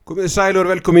Komið sæl og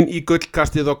velkomin í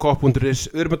Gullkastið á kopp.is.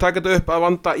 Við erum að taka þetta upp að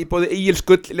vanda í bóði Egils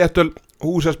Gull, Léttöl,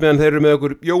 Húsasmiðjan, þeir eru með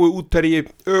okkur Jói Útherji,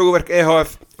 Öguverk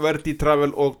EHF, Verdi Travel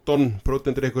og Don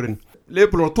Prótendurikkurinn.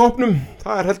 Liverpool á toppnum,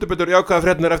 það heldur betur jákvæða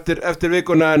fréttir eftir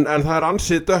vikuna en það er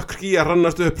ansið dökk ský að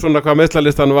rannast upp svona hvað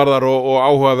meiðslalistan varðar og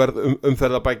áhugaverð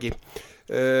umferð að baki.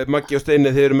 Maggi og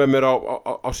Steini, þeir eru með mér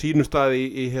á sínum staði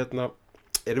í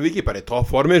erum við ekki bara í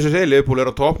toppformi eins og segja, Liverpool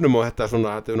á toppnum og þetta hefur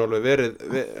náttúrulega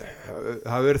það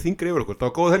hefur verið þingri yfir okkur, það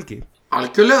var góð helgi.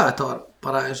 Algjörlega, þetta var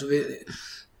bara eins og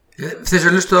þess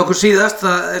að hlustuðu okkur síðast,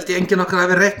 það held ég enginn okkar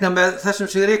hafi reiknað með þessum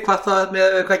sigri,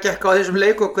 hvað gekk á þessum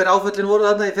leik og hver áföllin voru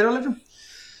þarna í fyrirhálfleiknum.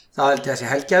 Það held ég að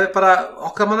þessi helgi hafi bara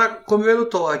okkar manna komið vel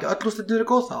út og ekki öll úrslitin verið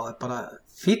góð, þá bara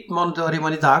fínn mánudagur í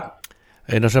mann í dag.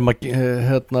 Eina sem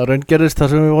raungerðist það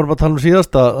sem við vorum að tala um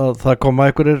síðast að það koma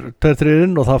einhverjir 2-3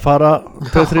 inn og það fara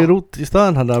 2-3 út í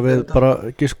staðinn, þannig að við bara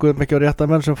giskuðum ekki á rétta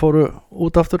menn sem fóru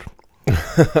út aftur.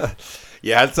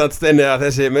 Ég held samt Steini að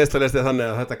þessi meiðslalisti þannig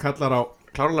að þetta kallar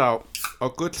klárlega á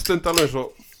gullstund alveg eins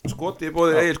og skoti í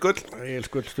bóði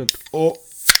Egils gullstund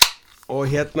og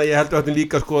hérna ég held að þetta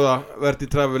líka skoða Verdi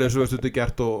Travel eins og við stundum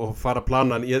gert og fara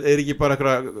planan. Ég ekki bara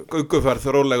einhverja gönguferð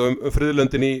rólega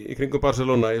friðlöndin í kringum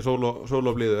Barcelona í sól og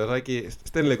blíðu, það ekki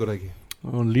steinleikur það ekki?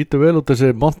 Hún lítur vel út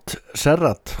þessi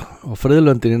Montserrat og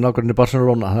friðlöndin í nákvæmni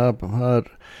Barcelona, það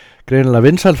greinilega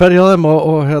vinsælferð hjá þeim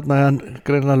og hann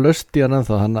greinilega löst í hann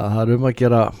ennþá, þannig að það að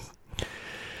gera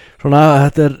svona,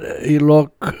 þetta í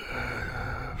lok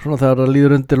svona þegar það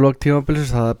líður undir lok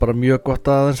tímabilsins, það bara mjög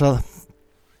gott aðeins að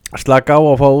slaka á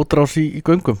og fá útrás í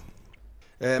göngum.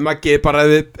 Maggi, bara ef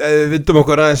við vindum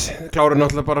okkur aðeins, klárum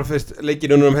náttúrulega bara fyrst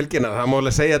leikinu um helgina, það má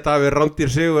alveg segja að það við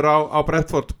rándýr sigur á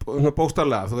Brentford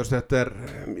bókstaflega, þú veist þetta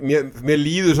mér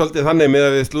líður svolítið þannig með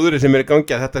að við slúðri sem í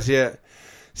gangi að þetta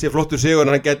sé flottur sigur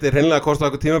en hann geti hreinlega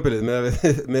kostað okkur tímabilið með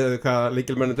við hvað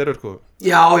leikilmennin eru sko.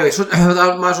 Já,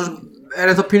 maður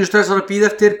er ennþá pínu stressar að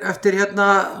bíða eftir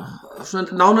svona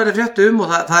nánari fréttum og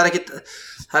það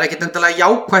er ekkit endalega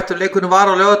jákvætt ef leikurinn var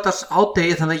á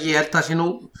laugardagshádegi, þannig að ég held að sé nú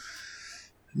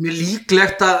mjög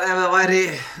líklegt að ef það væri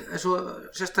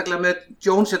sérstaklega með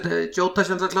Jones, Jota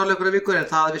sem það klárleikur í vikur en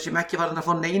það að við sem ekki varum að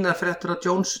fá neinar fréttur af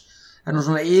Jones er nú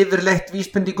svona yfirleitt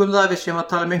vísbending það að við sem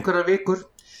að tala einhverjar vikur.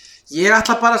 Ég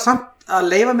ætla bara samt að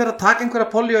leyfa mér að taka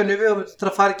einhverja políönu við og til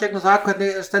að fara í gegnum það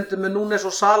hvernig stendur með Núnes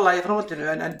og Sala í framhaldinu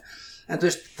en þú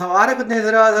veist, það var einhvern veginn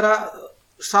þegar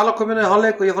Sala kom inn í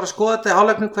hálfleik og ég fór að skoða þetta í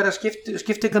hálfleiknum hverja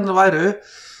skiptingarnar væru,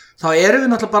 þá erum við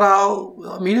náttúrulega bara á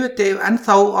mínu viti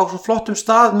ennþá á svo flottum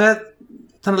stað með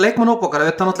þennan leikmann okkar.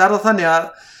 Þetta náttúrulega það þannig að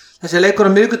þessi leikur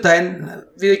á miðvikudaginn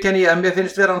viðurkenni ég að mér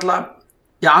finnst vera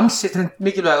náttúrulega ansið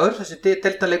mikilvægur, þessi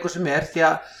deildarleikur sem því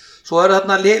að svo eru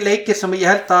þarna leikir sem ég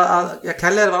held að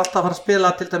Keller var alltaf að fara að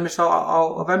spila til dæmis á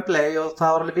Wembley og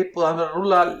það var alveg viðbúið að hann verið að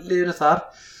rúlla liðinu þar.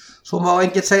 Svo má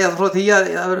enginn segja það frá því að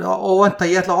það er óvænt að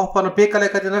ég ætla að hoppa hann á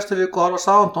bikarleika til næstu viku og horfa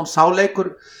Southampton. Sá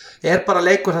leikur er bara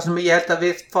leikur þar sem ég held að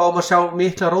við fáum að sjá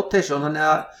mikla rotation, þannig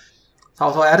að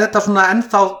þá er þetta svona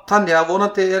ennþá þannig að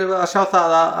vonandi erum við að sjá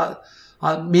það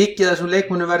að mikið þessum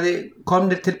leikmunum verði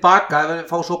komnir tilbaka ef við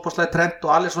fáum svo opaslega Trent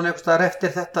og Alisson einhvers staðar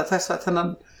eftir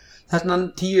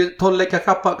þennan 10-12 leikja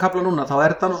kapla núna, þá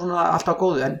er þetta nú svona alltaf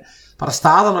góðu en bara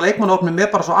staðan á leikmannahópnum er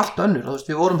bara svo allt önnur, þú veist,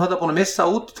 við vorum þetta búin að missa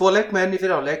út 2 leikmenn í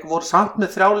fyrirhálfleik, voru samt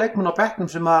með 3 leikmenn á bekknum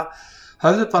sem að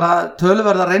höfðu bara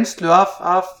töluverða reynslu af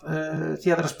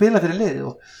því að vera að spila fyrir liðið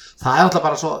og það er alltaf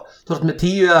bara svo, þú veist, með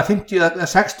 10 eða 50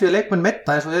 eða 60 leikmenn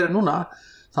metta eins og við erum núna,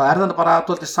 þá er þetta bara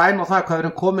dálítið sæn á það hvað við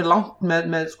erum komin langt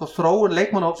með sko þróun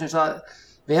leikmannahópsins að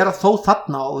vera þó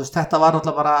þarna og þú veist, þetta var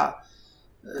náttúrulega bara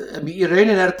í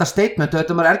rauninni er þetta statement og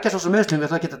þetta maður ergja svo sem meðslum við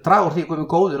það geta draga úr því komum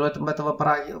góður og þetta var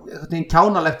bara einhvern veginn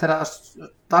kjánalegt þegar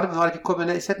starfið var ekki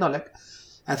komið í seinna hálfleik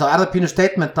en þá er það pínu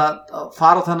statement að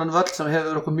fara á þennan völl sem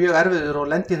hefur okkur mjög erfiður og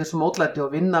lendi í þessum mótlæti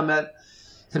og vinna með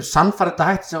þeim sannfærandi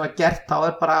hætti sem var gert þá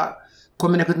er bara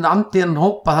komin einhvern veginn andi en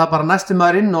hópa það bara næsti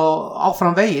maður inn og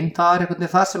áfram veginn það er einhvern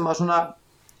veginn það sem að svona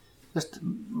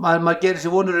maður gerir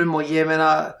sér vonur og ég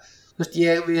meina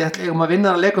við ætlum að vinna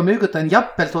að leika miðvikudaginn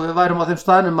jafnvel þó við værum á þeim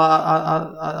staðnum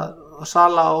að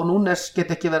Sala og Núnes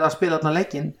get ekki verið að spila þarna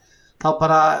leikinn þá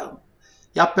bara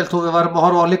jafnvel þó við værum að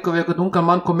horfa á líka við einhvern ungan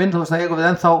mann kom inn þú veist að eigum við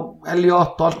ennþá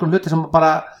Elliot og alls konar hluti sem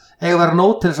bara eiga að vera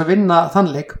nóg til þess að vinna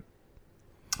þann leik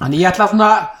þannig ég ætla að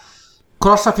svona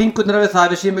krossa fingurnir við það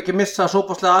að við séum ekki missa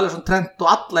sópaslega Alisson Trent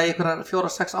og alla í einhverjar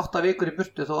 4, 6, 8 vikur í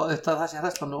burtu þó það sé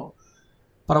hræðslan og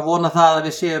bara vona það að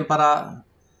við séum bara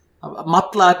að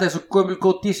malla þetta eins og gömul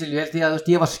góð dísil ég held ég að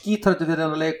ég var skítrættur fyrir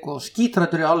þennan leik og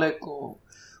skítrættur í hálfleik og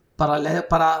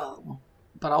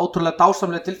bara ótrúlega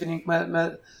dásamlega tilfinning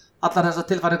með allar þessar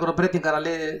tilfæringur og breytingar að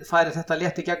liði færi þetta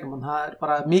létt í gegnum og það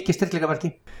bara mikið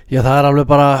styrkleikaverki. Já, það alveg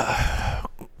bara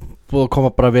búið að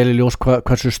koma bara vel í ljós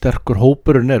hversu sterkur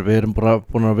hópurinn við erum bara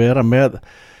búin að vera með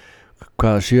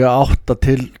 7-8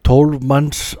 til 12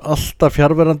 manns alltaf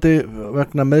fjárverandi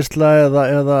vegna meiðsla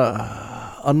eða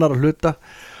annara hluta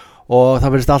og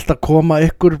það verðist alltaf koma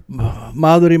ykkur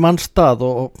maður í mannstað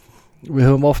og við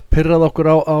höfum oft pirrað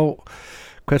okkur á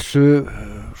hversu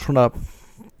svona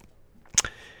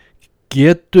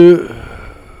getu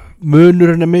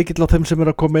munurinn mikill á þeim sem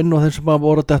að koma inn og þeim sem að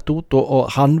voru dett út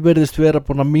og hann verðist vera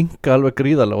búin að minnka alveg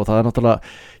gríðarlega og það náttúrulega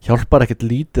hjálpar ekkert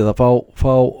lítið að fá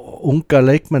unga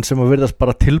leikmenn sem að verðast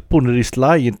bara tilbúnir í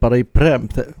slaginn bara í prem.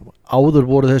 Áður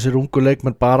voru þessir ungu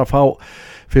leikmenn bara að fá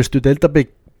fyrstu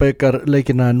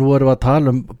deildabikarleikina en nú erum við að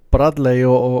tala Bradley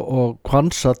og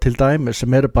Kwanza til dæmi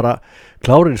sem eru bara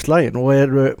klárir í slaginn og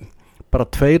eru bara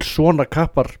 2 svona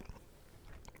kappar.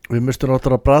 Við mistum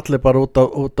náttúrulega Bradley bara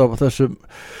út af þessum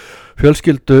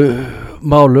fjölskyldu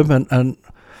málum en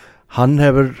hann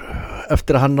hefur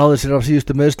eftir að hann náði sér af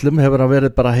síðustu meiðslum hefur hann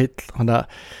verið bara heill þannig að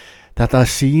þetta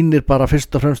sýnir bara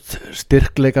fyrst og fremst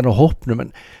styrkleikan og hópnum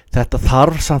en þetta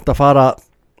þarf samt að fara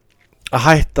að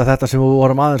hætta þetta sem við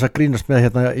vorum aðeins að grínast með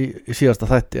hérna í síðasta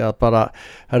þætti að bara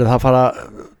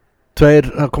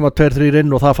það koma 2-3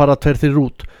 inn og það fara 2-3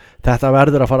 út. Þetta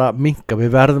verður að fara að minnka,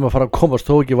 við verðum að fara að komast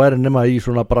þó ekki væri nema í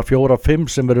svona bara 4-5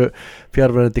 sem eru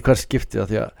fjárverðandi hvers skipti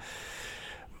því að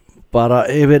bara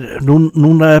yfir,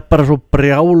 núna bara svo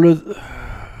brjáluð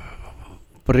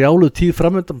tíð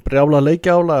framöndan, brjálað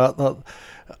leikjála að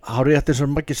hárið eftir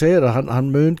sem Maggi segir að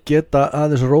hann mun geta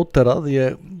aðeins róterað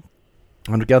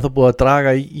hann ekki ennþá búið að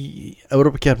draga í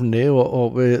Evrópukeppninni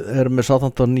og við erum með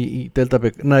Southampton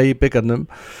í bikarnum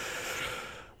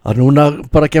að núna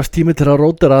bara gefst tími til að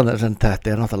rótera aðeins en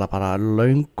þetta náttúrulega bara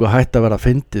löngu hætt að vera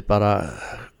fyndið bara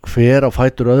hver á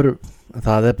fætur öðru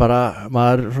það bara,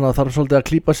 maður þarf svolítið að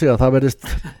klípa sig að það verðist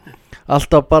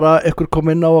alltaf bara ykkur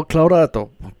kom inn á að klára þetta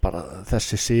og bara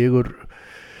þessi sigur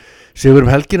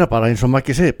helgina bara eins og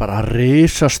Maggi segir bara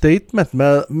risa statement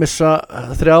með missa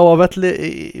 3 á velli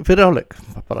í fyrirháleik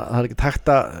bara, það ekki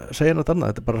hægt að segja nátt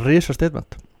annað, þetta bara risa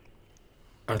statement.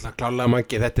 Klálega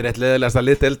Maggi, þetta eitt leiðilegasta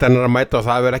liðdeildarinnar að mæta og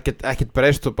það hefur ekkert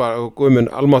breyst og bara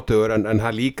guðmund almáttugur en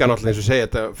það líka náttúrulega eins og segja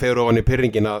þetta fer ofan í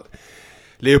pirringin að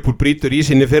Liverpool brýtur í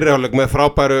sinni fyrriháleik með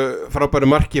frábæru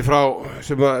marki frá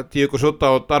sem að Diego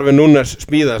Jota og Darwin Núñez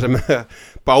smíða sem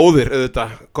báðir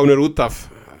auðvitað komnir út af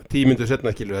 10 mínútur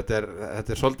seinna skilu þetta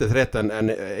er svolítið þreytt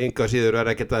en enga síður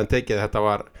verður ekkert að tekið þetta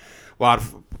var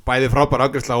bæði frábær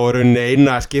afgreiðsla og rauninni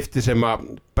eina skipti sem að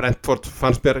Brentford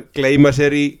fannst mér gleyma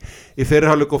sér í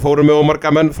fyrirháleik og fóru með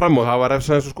ómarga menn fram og það var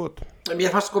eftir þessu skot.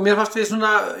 Mér fannst við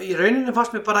svona í rauninni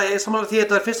fannst mér bara samanlega því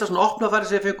þetta var fyrsta svona opnafæri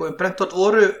sem við fengum Brentford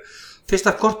voru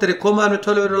fyrsta korteri komaðar með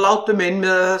tölvöru látum inn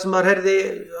með það sem maður heyrði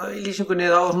í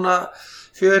lýsingunni þá svona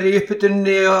fjör í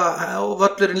uppbytunni og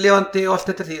völlurinn lifandi og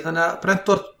allt þetta því þannig að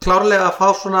Brentford klárlega að fá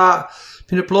svona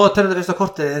pínu blóðatörnum fyrsta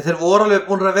korteri þeir voru alveg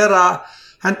búin að vera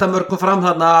henda mörgum fram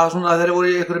þarna svona þeir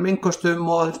voru í einhverjum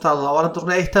innkostum og það var enda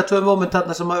svona 1-2 moment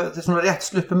þarna sem þeir svona rétt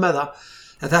sluppu með það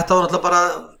en þetta var náttúrulega bara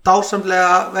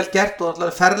dásamlega vel gert og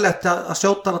náttúrulega ferlegt að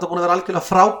sjóta náttúrulega búin að vera algjörlega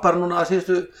frábær núna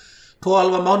síðustu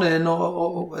 12 mánuðin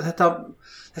og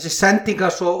þessi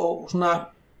sendingas og svona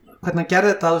hvernig hann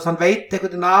gerði þetta hann veit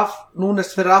einhvern veginn af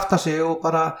Núñez fyrir aftan sig og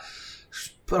bara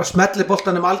smelli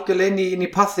boltanum algjörlega inn í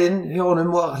pathinn hjá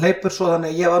honum og hleypur svo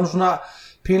þannig ég var nú svona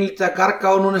pínlítið að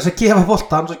garga á Núñez að gefa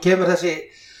boltan svo kemur þessi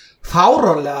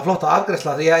fáránlega flotta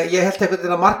afgreiðsla því að ég held einhvern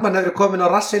veginn að markmann hefur komin á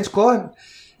rassinn sko en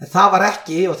það var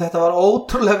ekki og þetta var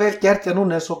ótrúlega vel gert hjá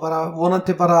Núñez og bara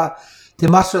vonandi bara til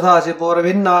margs við það að ég búið að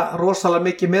vinna rosalega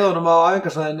mikið með honum á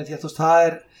æfingarsvæðinu því að það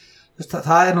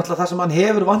er náttúrulega það sem hann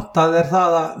hefur vantað er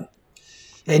það að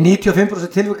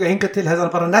 95% tilvika hingað til hefði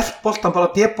hann bara nellt boltan bara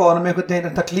að depa á hann með einhvern veginn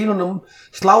þetta klínunum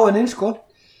sláin inn sko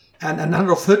en hann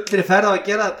er á fullri ferð að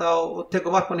gera þetta og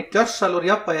tekur markmann í gjörsal úr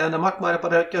jafnvægi þannig að markmann er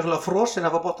bara gjörsalega frosinn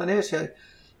að fá boltan yfir sig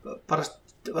bara,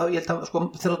 ég held að sko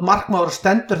þegar markmann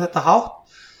stendur þetta hátt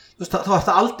þá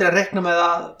ætti aldrei að reikna með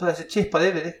að þessi chippað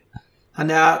yfir þig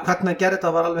þannig að hvernig hann gerði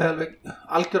þetta var alveg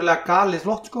algjörlega galið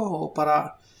flott sko og bara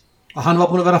og hann var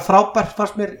búin að vera frábær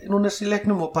fannst mér Núñez í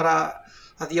leiknum og bara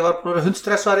að ég var búin að vera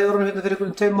hundstressaður yfir honum hérna fyrir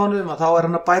einhverjum 2 mánuðum og þá er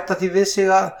hann að bæta því við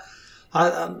sig að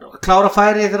klára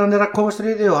færi þegar hann er að komast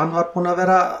í því og hann var búin að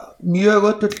vera mjög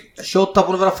öll Jota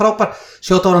búin að vera frábær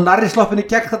Jota var nærri sloppin í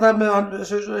gegn þetta með hann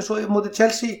eins og móti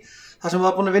Chelsea það sem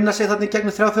var búin að vinna sig þarna í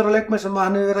gegnum 3-4 leikmenn sem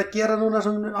hann hefur verið að gera núna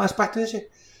sem aðeins bætti við sig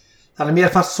þannig að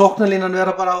mér fannst sóknarlínan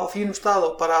vera bara á fínum stað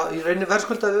og bara í rauninni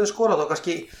verðskulda við skorað og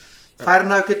kannski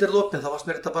færin hafi getur lopið þá fannst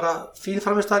mér þetta bara fín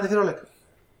framistæði fyrir áleik.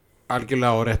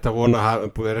 Algjörlega og rétt að vona að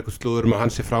búið eitthvað slúður með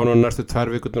hans í frá núna næstu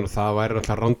 2 vikurnar og það væri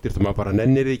náttúrulega rándýrt og maður bara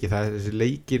nennir því ekki, það er þessi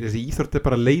leikir, þessi íþrótt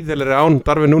bara leiðilegri án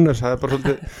Darwin Núnes, það bara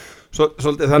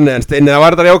svolítið þannig, en Steini, það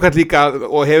var þetta jákvæmt líka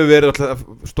og hefur verið alltaf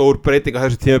stór breyting á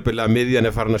þessu tímabili að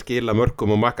miðjan farin að skila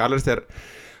mörkum og Mac Allister,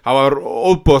 maður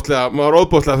var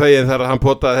óbóðslega þeginn þegar hann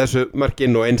potaði þessu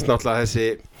mörkin og eins náttúrulega þessi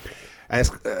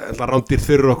rándýrt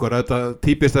fyrir okkur, þetta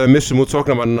típist að við missum út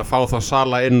sóknarmannin að fá þá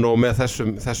Sala inn og með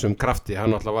þessum krafti,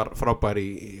 hann alltaf var frábær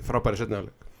í seinni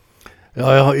hálfleik.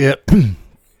 Já, ég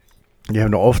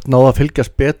hef nú oft náð að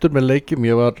fylgjast betur með leikjum,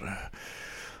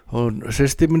 hún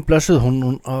systir mín blessuð,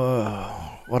 hún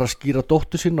var að skýra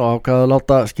dóttur sín og ákvaði að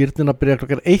láta skýrnina byrja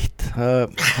klokkan 1,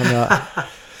 þannig að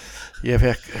ég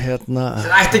fekk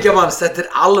Þetta ætti ekki að manns,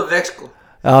 þetta alveg sko.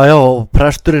 Já, og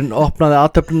presturinn opnaði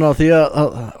athöfnina á því að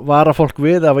vara fólk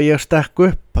við ef ég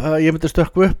myndi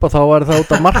stökkva upp og þá var það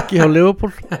út af marki hjá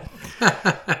Liverpool.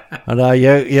 Þannig að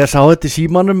ég sá þetta í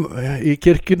símanum í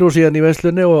kirkjunu og síðan í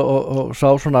veislunni og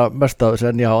sá svona mest af þessu,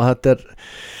 en já,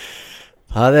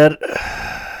 það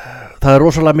er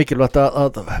rosalega mikilvægt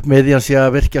að miðjan sé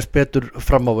að virkjast betur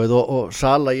fram á við og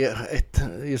Sala, ég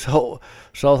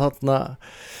sá þarna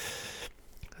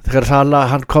þegar Sala,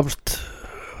 hann komst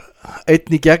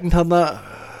einn í gegn þarna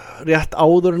rétt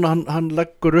áður en hann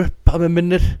leggur upp að með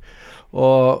minnir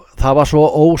og það var svo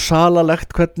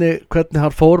ósalalegt hvernig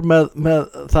hann fór með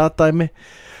það dæmi.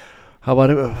 Það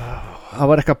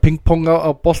var eitthvað pingpong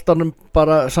á boltanum,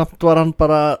 bara samt var hann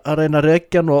bara að reyna að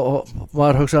rekja hann og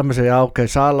maður hugsaði með sig, já ok,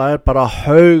 Sala er bara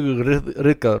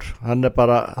haugryðgaður, hann er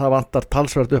bara, það vantar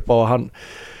talsvert upp á og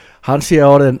hann sé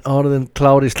orðin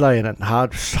klár í slægin, en hann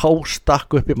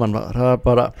stakk upp í mann, það var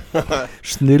bara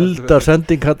snildar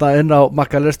sending hérna inn á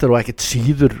Mac Allister og ekkert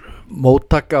síður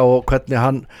móttaka og hvernig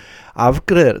hann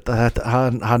afgreiðir þetta,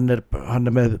 hann er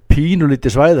með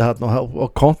pínulítið svæði hérna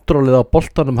og kontrólið á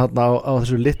boltanum hérna á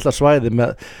þessu litla svæði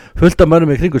með fullt af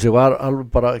mönnum í kringu sig, var alveg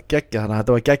bara geggja, þannig að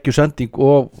þetta var geggju sending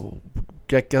og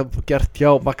geggja gert hjá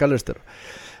Mac Allister.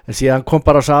 En síðan kom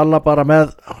bara Sala bara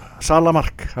með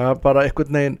Salamark, það var bara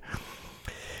einhvern veginn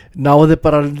náði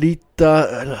bara að líta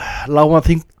lágan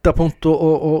þyngdapunkt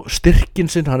og styrkin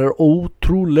sinn, hann er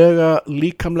ótrúlega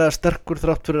líkamlega sterkur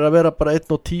þrátt fyrir að vera bara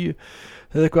 1.10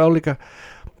 eða eitthvað álíka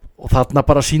og þarna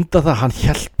bara sýnda það, hann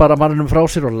hélt bara manninum frá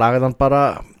sér og lagði hann bara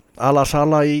ala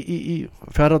Sala í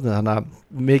fjárhætni, þannig að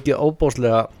mikið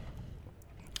óbóðslega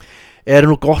er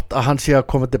nú gott að hann sé að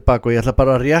koma tilbaka og ég ætla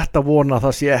bara rétt að vona að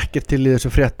það sé ekkert til í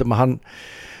þessum fréttum að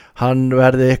hann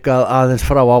verði eitthvað aðeins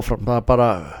frá áfram, það er bara,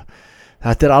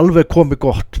 þetta er alveg komið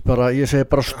gott, bara, ég segi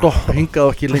bara stopp, hingað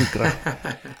og ekki lengra.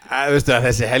 Veistu að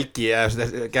þessi helgi,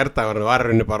 gerdagurinn var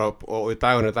rauninni bara og í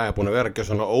dagurinn í dag er búin að vera ekki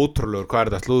svona ótrúlegur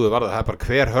hvað þetta slúðu varða, það er bara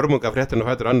hver hörmunga fréttinu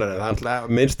fætur annar, en það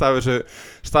er minnst af þessu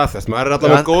staðfest, maður er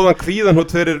allavega með góðan kvíðan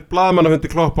út fyrir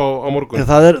blaðamannafundi Klopp á morgun.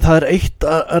 Það er eitt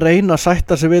að reyna að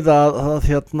sætta sig við að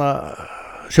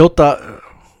Sjóta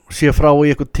sé frá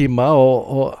í einhvern tíma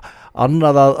og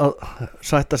annað að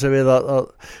sætta sig við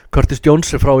að Curtis Jones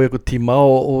er frá í einhvern tíma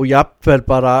og jafnvel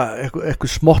bara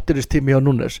eitthvað smottirist tími hjá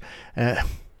Núnes.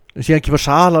 Síðan kemur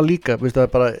Sala líka, veist það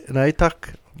er bara, nei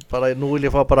takk, bara nú vil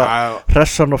ég fá bara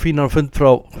hressan og fínan fund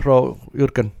frá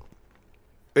Jürgen.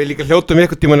 Við líka hljótum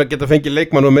einhvern tímann að geta fengið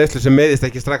leikmann og meðsli sem meðist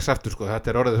ekki strax aftur sko,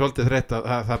 þetta er orðið svolítið þreytt að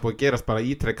það er búið að gerast bara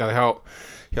ítrekkað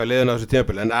hjá liðinu á þessu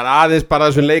tímabili, en aðeins bara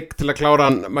þessum leik til að klára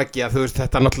hann Maggi, að þú veist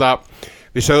þetta náttúrulega,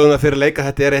 við sögum það fyrir leika,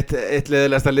 þetta er eitt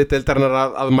leiðilegasta lið deildarinnar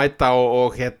að mæta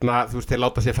og þú veist, þeir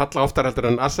láta sér falla oftar heldur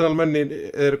en Arsenal-menni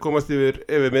eru komast yfir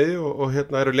miðju og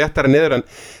eru léttari niður, en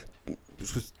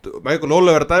Michael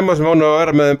Oliver er að dæma sem ána að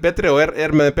vera með þeim betri og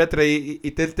er með þeim betri í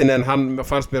deildinni, en hann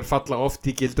fannst mér falla oft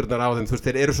í gildurnar á þeim, þú veist,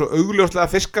 þeir eru svo augljóslega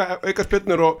að fiska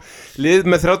aukaspyrnur og lið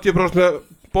með 30% með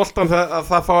boltan að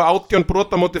það fá 18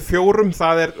 brota móti 4,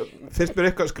 það finnst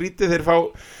mér eitthvað skrítið, þeir fá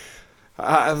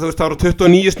þú veist, það eru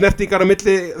 29 snertingar á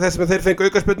milli þess að þeir fengu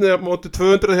aukaspyrnu móti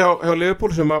 200 hjá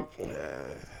Liverpool sem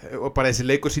og bara þessi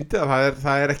leikur sýndi að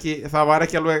það var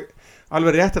ekki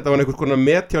alveg rétt, þetta var einhvers konar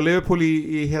met hjá Liverpool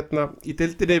í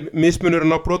deildinni,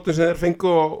 mismunurinn á brotum sem þeir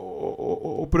fengu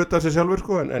og brutaði sig sjálfur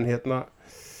sko, en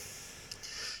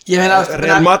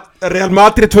Real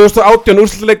Madrid 2018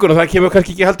 úrslitaleikur og það kemur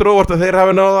kannski ekki heldur óvart að þeir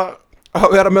hafi náða að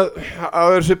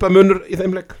vera svipað munur í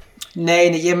þeim leik.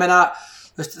 Nei, ég meina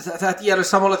þetta ég alveg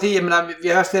sammála því, ég meina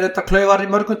við hefst verið þetta klaufar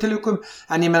í mörgum tilvikum,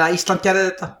 en ég meina Ísland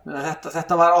gerði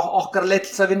þetta var okkar leið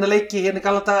til að vinna leiki hérna í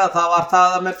gamla daga, það var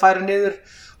það að menn færi niður,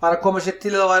 var að koma sér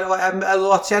til það ef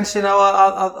þú átt sénsinn á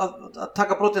að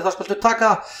taka brotið þá skaltu taka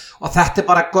það og þetta er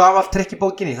bara gamalt trikk í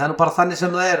bókinni, það er nú bara þannig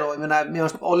sem það er og ég meina mér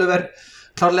finnst Oliver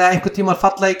klárlega einhvern tímann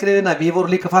falla í grifina, við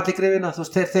vorum líka falla í grifina, þú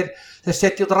veist, þeir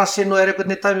setja út rassinn og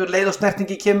einhvern dæmi og leið og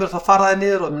snertingi kemur þá fara þeir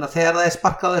niður og þegar það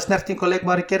sparkað og snerting og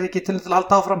leikmaðurinn gerði ekki til að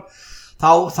halda áfram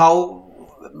þá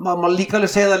maður líka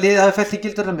alveg segja að liðið hafi fellt í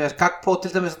gildurinn með Gagpo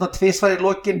til dæmis svona tvisvar í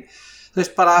lokin, þú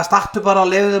veist, bara startu bara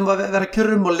og leiðu þeim að vera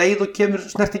kjurrum og leið og kemur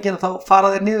snertingin og þá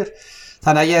fara þeir niður.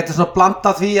 Þannig að ég þetta svona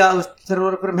blanda því að þeir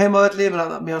voru einhverjum heimavelli,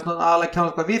 mér var svona aðalega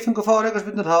kjána hvað við fengum að fá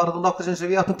aukaspyrnur, það var þetta nokkuð sem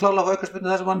við áttum klála að fá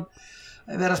aukaspyrnur þar sem hann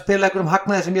verið að spila einhverjum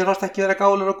hagnaði sem ég fannst ekki vera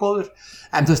gáður og góður,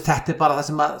 en þú veist, þetta bara það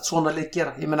sem að svona lið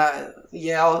gera. Ég meina,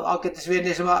 ég á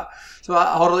ágætisvini sem að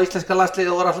horfðu á íslenska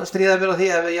landslið og voru að stríða mér á því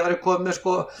að ég var komið með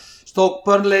Stoke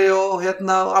Burnley og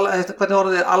hvernig voru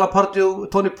þeir, Alan Pardew,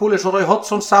 Tony Pulis og Roy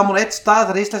Hodgson saman á eitt stað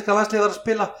þegar íslenska landslið var að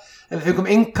spila. Ef við fengum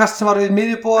innkast sem var við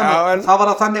miðjubóðan og það var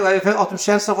það þannig og ef við áttum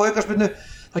séns að fá aukaspyrnu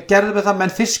þá gerðum við það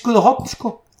menn fiskuðu horn sko.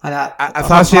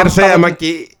 Það sé að segja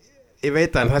Maggi, ég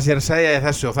veit það, en það sé að segja í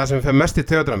þessu og það sem við fyrir mest í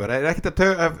taugadramir ekkert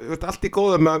að allt í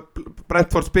góðu með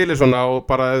Brentford spili svona og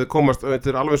bara ef þið komast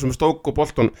alveg sem Stoke og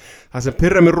Bolton, það sem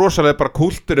pirrar mér rosalega bara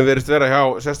kúlturinn virðist vera hjá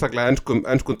sérstaklega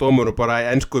enskum dómur og bara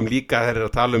enskum líka þeir eru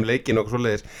að tala leikinn og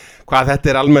svoleiðis, hvað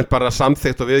þetta almennt bara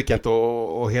samþykkt og viðurkennt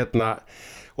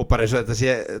og bara eins og þetta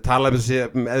sé tala þessi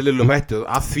eðlilegum hættu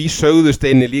að því sögðust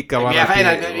einni líka og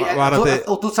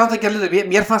þú samt ekki að liða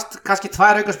mér fannst kannski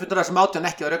 2 aukaspyrnur sem átján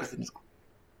ekki var aukaspyrnur sko.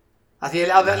 Að því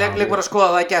að leik bara að skoða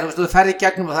það í gegn þú ferði í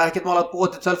gegnum og það ekkert mál að búa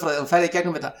til tölfræði þú ferði í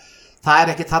gegnum þetta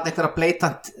það ekkert þarna einhverja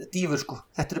bleitant dýfur sko.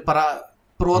 Þetta bara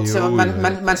brot sem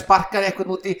menn sparkar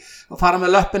einhvern út í og fara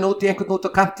með löppin út í einhvern út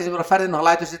á kanti sem er á ferðinu og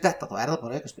lætur sér þetta þá það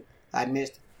bara aukaspyrnur, það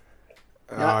mist.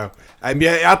 Já. En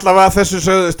allavega þessu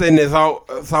sögðusteini þá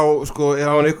sko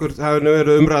það hefur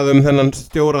verið umræðum þennan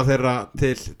stjóra þeirra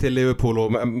til Liverpool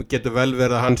og getur vel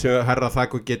verið að hann sem herra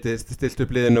þakk og geti stilt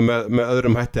upp liðinu með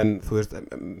öðrum hætti en þú veist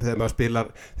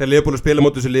þegar Liverpool spila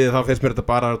mót þessu liði þá finnst mér þetta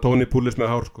bara Tony Pulis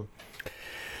með hár sko.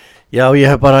 Já, ég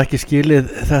hef bara ekki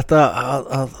skilið þetta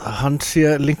að hann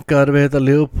sé linkaður við þetta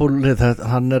Liverpool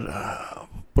hann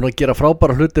búin að gera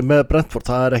frábæra hluti með Brentford,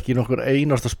 það er ekki nokkur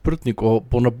einasta spurning og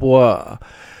búin að búa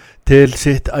til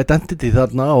sitt identity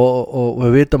þarna og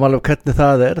við vitum alveg hvernig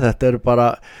það er, þetta er bara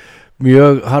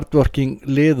mjög hardworking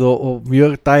lið og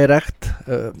mjög direct,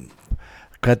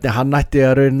 hvernig hann ætti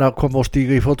að reyna að koma og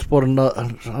stíga í fótsporuna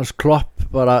hans Klopp,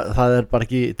 bara, það er bara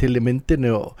ekki til í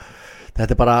myndinni og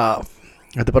þetta er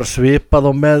bara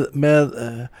svipað og með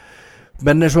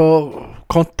menn eins og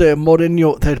Conte,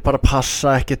 Mourinho, þeir bara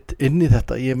passa ekkert inn í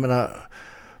þetta, ég meina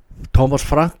Thomas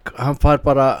Frank, hann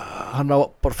á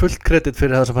bara fullt kredit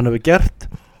fyrir það sem hann hefur gert,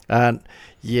 en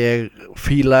ég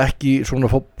fíla ekki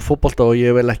svona fótbolta og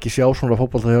ég vil ekki sjá svona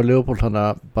fótbolta hjá Liverpool, þannig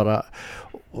að bara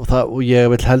og ég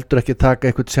vil heldur ekki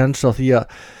taka eitthvað séns á því að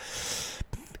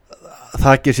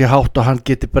það ekki sé hátt og hann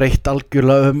geti breytt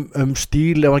algjörlega um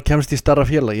stíl ef hann kemst í starra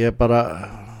félag,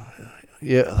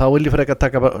 þá vil ég frekar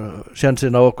taka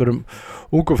sénsinn á okkur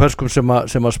ungum ferskum sem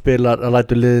að spila, að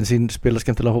lætu liðin sín spila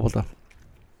skemmtilega fótbolta.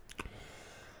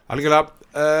 Algjörlega,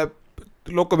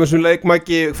 lokum þessum leik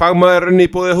Maggi, fagmaðurinn í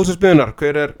boði húsasmiðunar,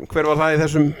 hver var það í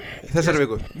þessari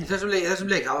viku? Í þessum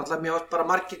leik, mér var bara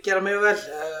margir gera mjög vel,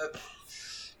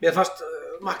 mér fannst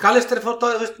McAllister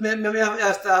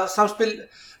samspil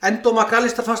Endo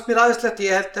McAllister fannst mér aðeinslegt,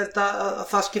 ég held að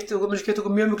það skipti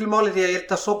okkur mjög miklu máli því að ég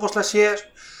held að Sóbosla sé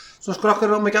svona skrokkur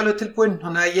og ekki alveg tilbúinn,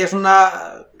 þannig að ég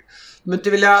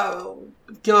myndi vilja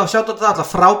gefa sjátt á þetta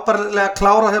alltaf frábærlega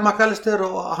klára þegar McAllister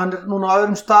og hann er núna á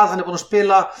öðrum stað, hann er búin að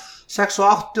spila 6 og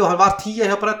 8 og hann var 10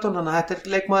 hjá Brighton, þannig að þetta er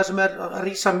leikmaður sem er að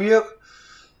rísa mjög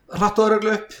hratt og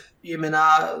örugglega upp. Ég meina,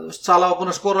 Salah var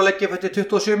búin að skora og leggja upp eftir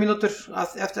 27 mínútur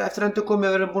eftir endurkomu,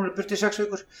 við erum búin að burt í 6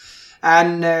 vikur,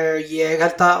 en ég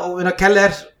held að og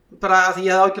Keller, bara að því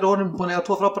ég hefði ágjörð honum, búin að eiga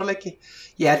 2 frábæra leiki.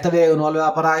 Ég held að við eigum nú alveg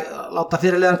að bara láta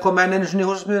fyrirliðan koma einu sinni í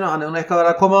húsasmiðuna, hann er nú eitthvað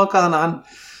verið að koma á þangað, þannig að hann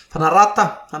fann að rata,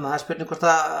 þannig að það er spurning hvort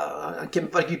að hann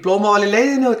kemur bara ekki í blómaval í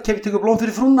leiðinu og kemur tekur blóm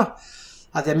fyrir frúna.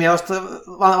 Að því að mér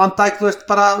Van Dijk,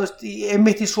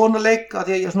 einmitt í svona leik, að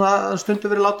því að ég svona stundu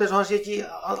verið látið eins og hann sé ekki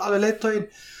alveg leiðtoginn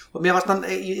og mér fannst hann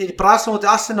í brasa móti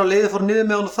Arsenal og leiðið fór niður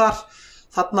með honum þar.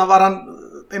 Þarna var hann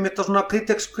einmitt á svona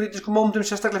kritísku mómentum,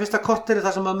 sérstaklega fyrsta korteri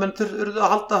þar sem að menn urðu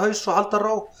að halda haus og halda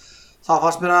ró. Þá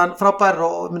fannst mér hann frábær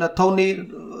og Tony,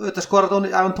 auðvitað skoraði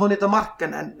Ivan Toney þetta mark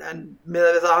en með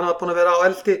við það hann var búin að vera á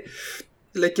eldi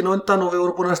leikinu undan og við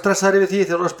vorum búin að stressa þær yfir því þegar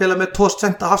við vorum að spila með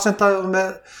 2 hafsenda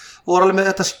og voru alveg með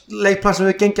þetta leikplan sem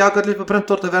við gengið ágætlega upp á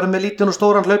Brentford að vera með lítinn og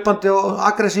stóran hlaupandi og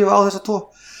aggressífa á þessa 2.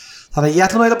 Þannig að ég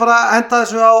ætla nú eiginlega bara að henda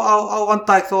þessu á Van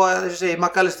Dijk þó að þessu segi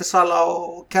McAllister, Salah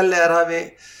og Keller hafi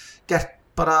gert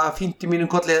bara fínt í mínum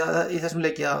kolli í þessum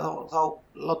leiki þá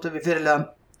látum við fyrirlegan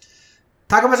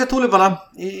taka með sér túlipana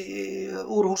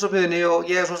úr húsabíðinni og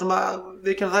ég svo sem að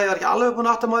viðurkenna það, ég var ekki alveg búinn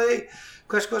að átta mig á því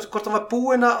hvort hann var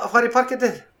búinn að fara í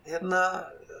parkettið.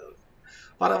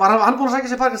 Var hann búinn að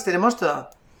sækja sér parkettstýri, manstu það?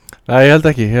 Nei, ég held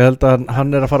ekki, ég held að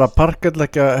hann er að fara að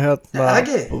parkettleggja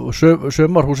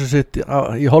sumarhúsið sitt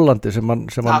í Hollandi sem hann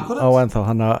á ennþá.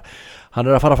 Hann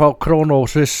er að fara að fá Chrono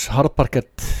Swiss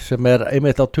hardparkett sem er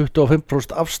einmitt á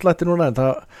 25% afslætti núna, en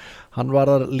hann var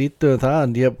að lítið það,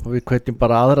 en við hvetjum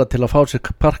bara aðra til að fá sér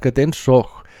parkett eins og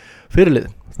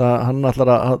fyrirlið. Hann ætlar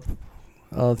að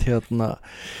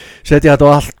setja þetta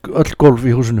á öll gólf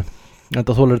í húsinu, en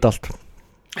það þolir þetta allt.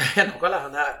 Nákvæmlega,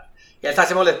 þannig að ég held það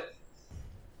sem málið.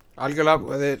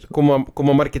 Algjörlega, þeir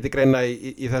koma margir til greina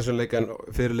í þessum leik, en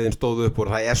fyrirliðin stóðu upp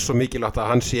úr. Það er svo mikilvægt að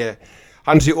hann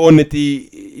sé ónýtt í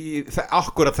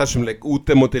akkurat þessum leik,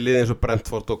 út móti liði eins og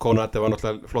Brentford og Konate var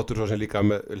náttúrulega flottur svo sem líka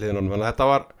með liðinunum. Þannig að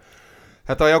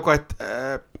þetta var jákvætt,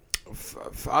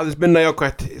 aðeins minna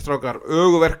jákvætt, strákar,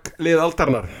 öguverk lið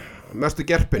aldarinnar, mestu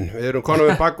gerpin. Við erum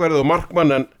konum við bakverð og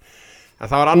markmann, en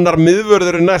það var annar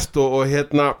miðvörður næst og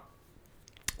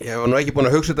ég var nú ekki búin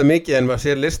að hugsa þetta mikið, en maður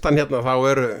sér listan hérna,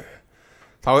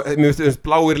 mér finnst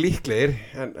bláir líklegir,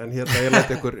 en hérna ég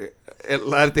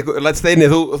læt Steini,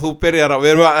 þú byrjar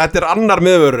þetta er annar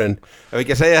miðvörðurinn, ef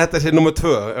ekki að segja þetta sé nummer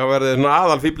 2, það verði svona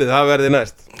aðalfíblið, það verði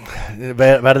næst.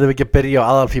 Verðum við ekki að byrja á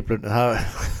aðalfíblun,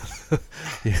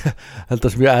 ég held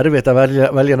að mjög erfitt að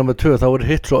velja nummer 2, þá er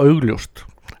hitt svo augljóst,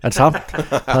 en samt,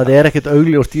 það er ekkert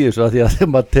augljóst í þessu, því að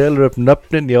þegar maður telur upp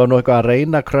nöfnin, ég var nú eitthvað að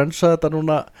reyna að krönsa þetta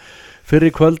núna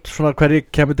fyrir kvöld, svona hverju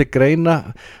kemur til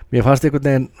greina. Mér fannst einhvern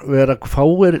veginn vera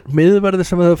fáir miðverði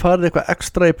sem hefur farið eitthvað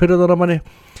ekstra í pyrrðunarmanni,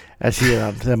 en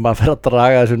síðan þegar maður fer að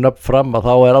draga þessu nöfn fram að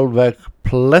þá er alveg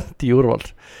plenty úrval.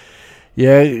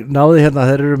 Ég náði hérna,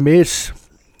 þeir eru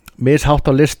mishátt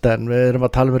á lista, en við erum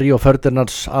að tala um Ríó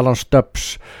Ferdinands, Alan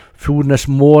Stubbs, Funes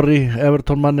Mori,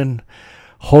 Everton mannin,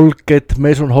 Holgate,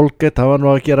 Mason Holgate, það var nú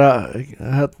að gera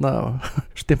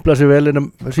stimpla sér vel innum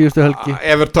síðustu helgi.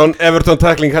 Everton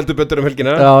tackling heldur betur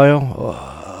helgina. Já, og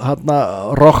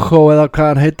Rojo eða hvað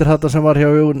hann heitir þetta sem var hjá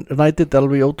United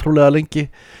alveg ótrúlega lengi,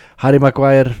 Harry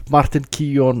Maguire, Martin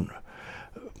Keown,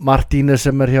 Martínez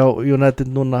sem er hjá United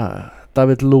núna,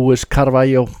 David Lewis,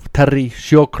 Carvalho, Terry,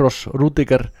 Sjókross,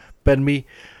 Rudiger, Ben Mee.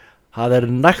 Það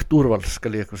er nægt úrval,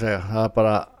 skal ég eitthvað segja, það er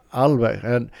bara alveg,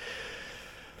 en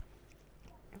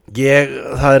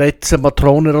það er eitt sem að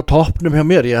trónir á toppnum hjá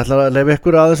mér. Ég ætla að leyfa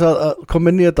ykkur aðeins að koma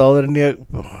inn í þetta áður en ég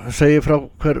segi frá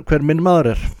hver minn maður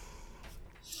er.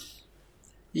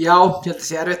 Já, ég held að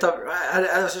sé erfitt að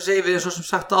sem segi við svo sem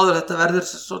sagt áður, þetta verður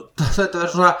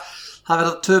svona, það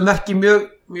verður 2 merki mjög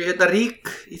rík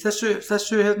í þessu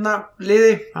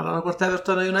liði, það er annarkvort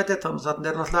Everton og United,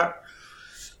 þannig er náttúrulega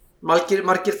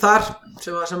margir þar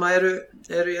sem eru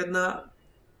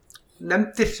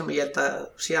nefndir, sem ég held að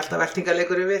sé alltaf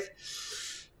veltingarleikur við.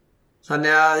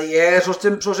 Þannig að ég er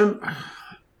svo sem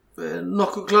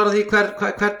nokkuð klárað því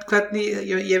hvernig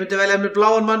ég myndi velja mér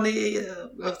bláan mann í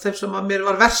þeim sem að mér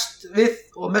var verst við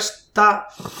og mesta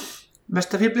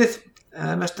fíblið,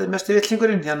 mesti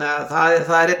villingurinn. Þannig að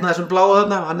það er einn af þessum bláu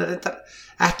þarna, hann er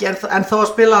ekki ennþá að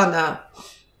spila,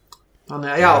 þannig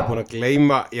að já.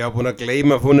 Ég var búin að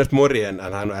gleyma Funes Mori, en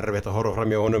það er nú erfitt að horfa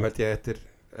fram hjá honum held ég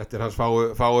eftir hans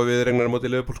fáu viðregnar móti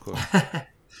Liverpool, sko.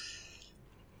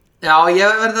 Já,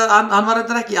 hann var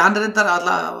reyndar ekki, hann er reyndar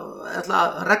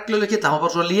alltaf reglulega geta, hann var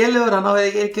bara svo lélegur, hann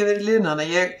hafði ekki verið í liðinu, þannig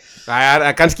að ég... Það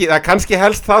er kannski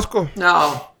helst það, sko. Já,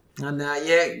 þannig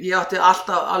að ég átti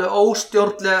alltaf alveg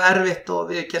óstjórnlega erfitt og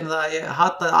við kennum það að ég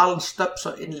hataði Alan Stubbs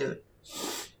á innlifu.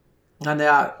 Þannig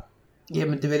að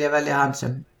ég myndi vilja velja hann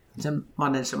sem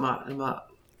mannin sem að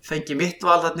fengi mitt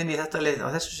val þarna inn í þetta lið á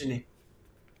þessu sinni.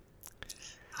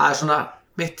 Það er svona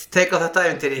mitt take á þetta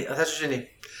ævintýri á þessu sinni.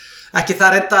 Ekki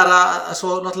það reyndar að svo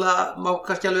náttúrulega má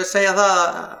kannski alveg segja það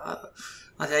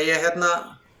að því að ég það er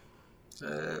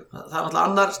náttúrulega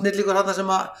annar snillíkur þarna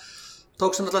sem að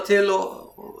tók sér náttúrulega til og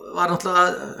var náttúrulega,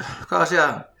 hvað að segja,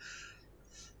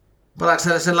 bara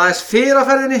sem lagðist fyrir á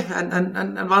ferðinni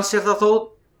en vann sér það þó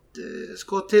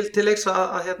sko til leiks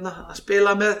að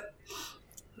spila með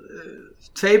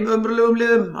 2 ömurlegum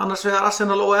liðum, annars vegar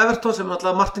Arsenal og Everton sem er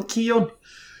náttúrulega Martin Keown.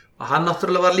 Og hann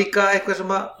náttúrulega var líka eitthvað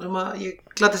sem að ég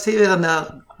gladdist í við, þannig að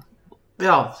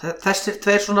já, þessir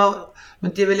 2 svona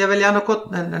myndi ég vilja velja annarkot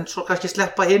en svo kannski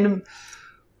sleppa hinum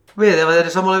við ef þeir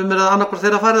eru sammála við mér að annarkot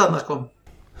þeirra farið þarna, sko.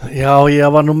 Já,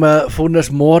 ég var nú með Funes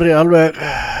Mori alveg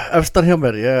efstan hjá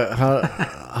mér,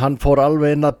 hann fór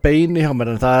alveg inn að beini hjá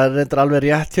mér, en það er reyndar alveg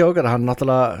rétt hjá okkar, hann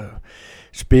náttúrulega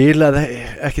spilaði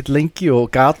ekkert lengi og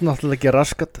gat náttúrulega ekki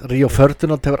raskat. Ríó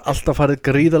Ferdinand hefur alltaf farið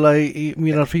gríðalega í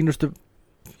mínar fínustu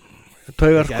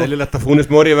taugar sko. Eðlilegt að Fúnis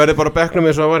Móri verði bara á bekknum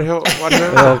eins og var hjá Já,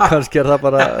 kannski það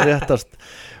bara réttast.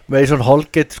 Mason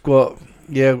Holgate sko,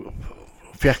 ég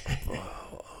fekk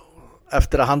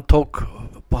eftir að hann tók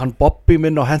hann Bobby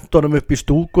minn og hendunum upp í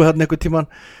stúku hérna einhvern tímann,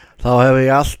 þá hef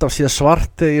ég alltaf séð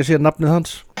svart þegar ég séð nafnið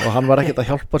hans og hann var ekkert að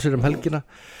hjálpa sér helgina.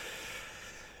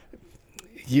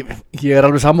 Ég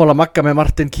alveg sammála Magga með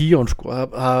Martin Keown sko.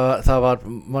 Það var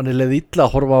manni leið illa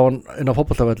að horfa á hann inn á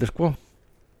fótboltavelli sko.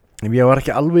 Ég var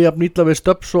ekki alveg jafn illa við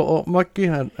Stubbs og Maggi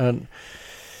en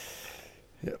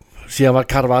síðan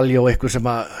var Carvalho eitthvað sem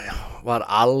var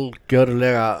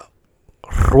algjörlega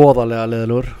hroðalega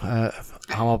leiðilegur.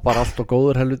 Hann var bara allt og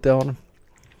góður helviti á honum.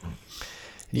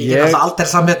 Ég get alltaf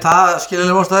aldrei samið það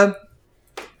skiljulegum ástæðum.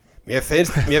 Mér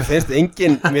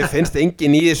finnst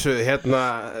engin í þessu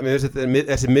hérna,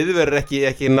 þessi miðverð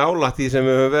ekki nálægt því sem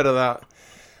við höfum verið að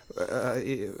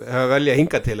velja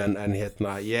hinga til en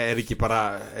hérna, ég er ekki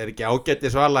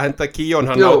ágættis val að henda Keown,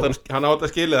 hann átt að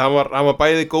skilið, hann var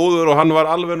bæði góður og hann var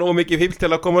alveg nógu mikið fíl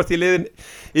til að komast í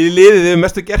liðið við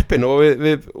mestu gerpin og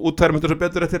við útfærum þetta svo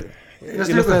betur eftir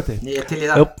ég til í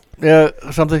það. Ég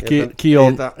samþykki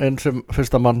Keown einn sem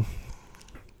fyrsta mann.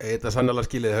 Þetta sannlega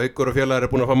skilið, Haukur og félagar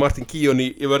búin að fá Martin Keown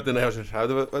í vörðina hjá sér.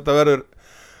 Þetta verður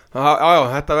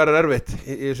erfitt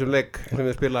í þessum leik sem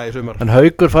við spila í sumar. En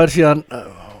Haukur fær síðan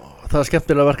það er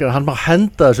skemmtilega verkefni, hann má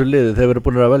henda þessu liði þegar við erum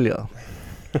búin að velja það.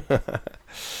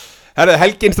 Herðu,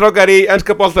 helgin strákar í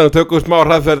enska boltanum, tökum smá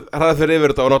hraðferð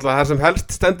yfir þetta og náttúrulega það sem helst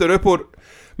stendur upp úr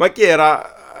Maggi er að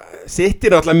City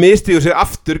náttúrulega mistíðu sig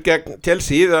aftur gegn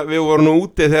Chelsea. Við vorum nú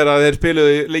úti þegar þeir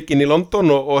spiluðu leikinn í London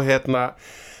og hérna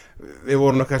við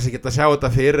vorum nú kannski ekki að sjá þetta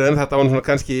fyrir en þetta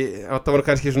var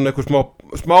kannski svona eitthvað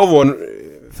smávon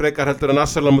frekar heldur en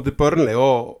Arsenal mútið Burnley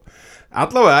og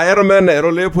allavega eru menn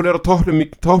og Liverpool á toppnum í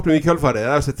kjölfarið.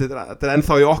 Þetta er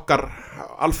ennþá í okkar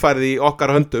alfærið í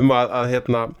okkar höndum að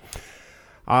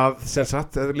sem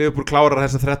sagt Liverpool klárar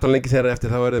þessa 13 lengi sér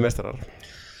eftir þá eru þið meistarar.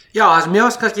 Já, það sem ég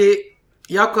varst kannski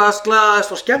jákvæðast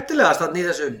glaðast og skemmtilegast þarna í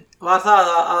þessu var það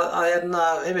að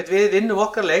einmitt við vinnum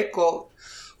okkar leik og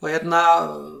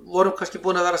vorum kannski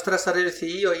búin að vera stressar yfir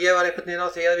því og ég var einhvern veginn á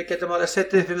því að við getum alveg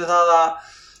setið upp fyrir það að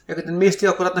einhvern veginn misti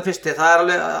okkur þarna fyrsti. Það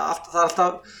er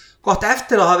alltaf gott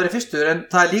eftir að hafa verið fyrstur en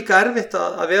það er líka erfitt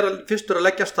að vera fyrstur að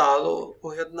leggja af stað og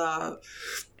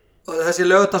þessi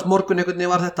laugardagsmorgun einhvern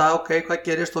veginn var þetta, ok, hvað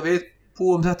gerist og við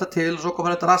búum þetta til og svo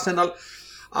komur þetta Arsenal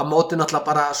að móti náttúrulega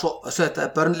bara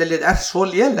þetta Burnley-lið er svo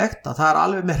lélegt að það er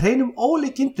alveg með hreinum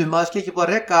ólíkindum að það skil ekki búið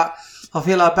að reka á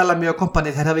félaga Bellamy og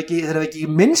kompani þeir hafa ekki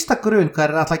minnsta grun hvað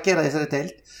er alltaf að gera í þessari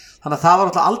deild þannig að það var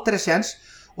alltaf aldrei séns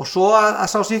og svo að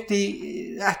sá City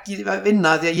ekki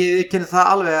vinna því að ég kynni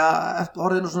það alveg að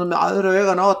orðið nú svona með öðru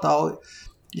augan á þetta og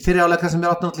í fyrirháleika sem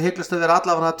er átt náttúrulega hygglust að vera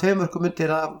allavega 2 mörkum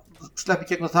undir að sleppi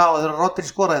gegnum það og þegar Rodri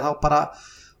skoraði þá bara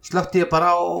slökkti ég bara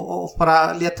og bara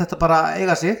lét þetta bara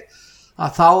eiga sig að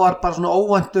þá var bara svona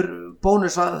óvæntur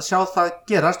bónus að sjá það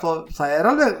gerast og það er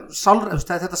alveg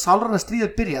þetta sálræna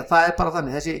stríð byrja, það er bara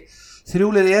þannig þessi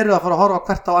þrjúliði eru að fara að horfa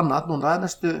hvert á annað núna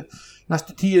næstu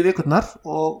 10 vikurnar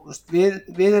og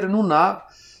við erum núna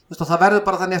það verður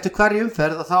bara þannig eftir hverju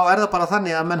umferð og þá er það bara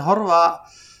þannig að menn horfa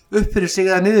upp fyrir sig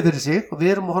eða niður fyrir sig og við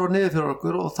erum að horfa niður fyrir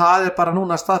okkur og það er bara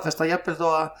núna staðfest að jafnvel þó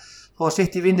að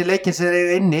sitt í vinni leikinn sem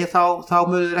er inni þá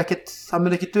mun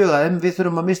ekki duga þeim, við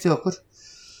þurfum að mista okkur.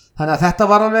 Þannig að þetta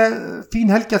var alveg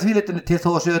fín helgi að þvíleitinu til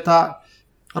þó að séu þetta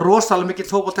rosalega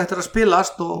mikill fótbolti eftir að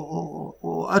spilast og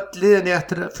öll liðinni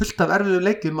eftir fullt af erfiðum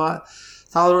leikjum að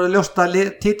það var ljóst að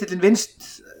titillin vinst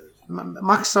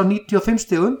max á 95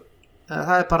 stigum.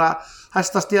 Það er bara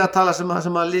hæsta stigatala sem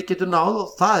að lið getur náð og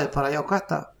það er bara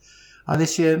jákvætt að við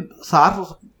séum þar og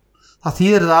það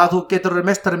þýðir það að þú getur verið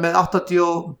meistari með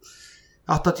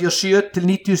 87 til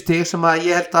 90 stig sem að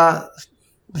ég held að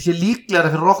það sé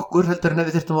líklegara fyrir okkur heldur en ef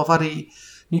við þyrftum að fara í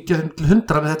 95 til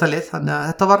 100 með þetta lið þannig að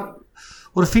þetta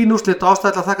voru fín úrslit og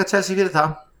ástæðilega að þakka Chelsea fyrir það.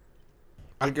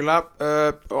 Algjörlega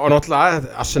og náttúrulega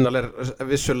Arsenal er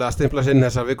vissulega að stimpla sinn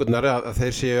þessar vikurnar að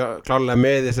þeir séu klárlega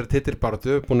með þessari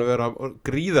titilbaráttu búin að vera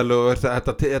gríðalegu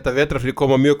þetta vetrarfrí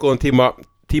koma mjög góðan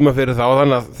tíma fyrir þá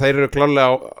þannig að þeir eru klárlega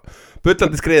á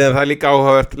bullandi skriði en það er líka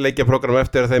áhugavert leikjaprógram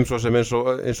eftir þeim svo sem eins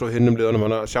og hinnum liðunum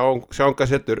hann að sjá hvað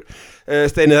setur.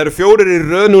 Steini, það eru 4 í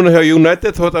röð núna hjá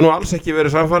United þó þetta nú alls ekki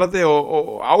verið samfærandi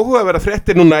og áhugaverða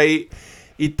fréttir núna í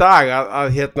dag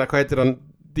að hérna, hvað heitir hann,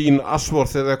 Dean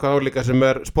Ashworth eða eitthvað álíka sem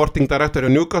er sporting director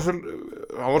hjá Newcastle,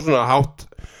 hann var svona hátt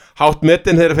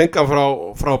metin þegar fengan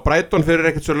frá Brighton fyrir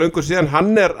ekkert svo löngu síðan,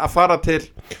 hann er að fara til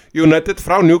United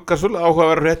frá Newcastle,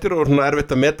 áhugaverða fréttir og svona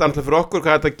erfitt að meta alltaf fyrir okkur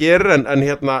hvað þetta gerir en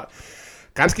hérna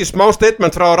kannski smá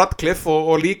statement frá Radcliffe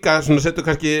og líka svona setur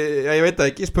kannski, ég veit það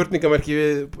ekki, spurningamerki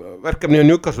við verkefni á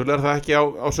Newcastle, það ekki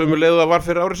á sömu leiðu það var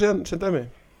fyrir árið síðan sem dæmi?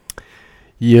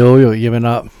 Jú, ég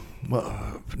meina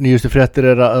nýjustu fréttir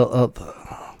að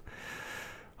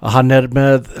hann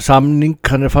með samning,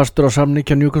 hann fastur á samning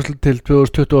hjá Newcastle til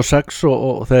 2026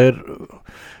 og þeir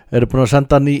eru búin að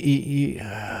senda hann í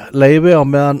leyfi á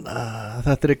meðan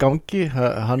þetta í gangi,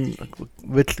 hann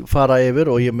vill fara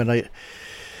yfir og ég meina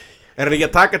Er hann ekki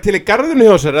að taka til í garðinu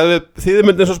hjá sér eða þið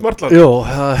myndið svo smartland? Jú,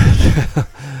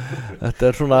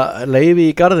 þetta svona leyfi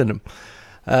í garðinum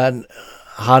en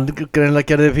hann greinilega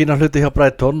gerði fína hluti hjá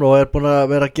Brighton og búin að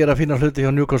vera að gera fína hluti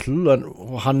hjá Newcastle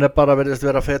og hann bara verðist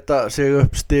vera að feta sig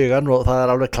upp stigan og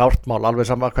það alveg klárt mál, alveg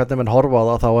sama hvernig menn horfa á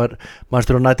það, þá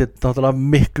Manchester United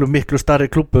náttúrulega miklu stærri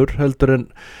klúbbur heldur en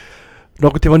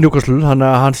nokkuð tíma Newcastle,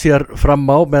 hann sér fram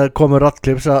á með komur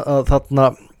Radcliffe að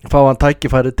þarna fá hann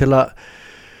tækifæri til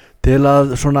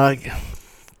að svona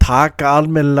taka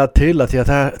almennilega til að því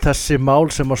að þessi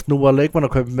mál sem að snúa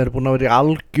leikmannakaupum búin að vera í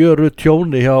algjöru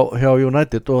tjóni hjá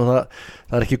United og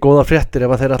það ekki góða fréttir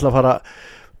ef að þeir ætla að fara að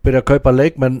byrja að kaupa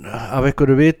leikmenn af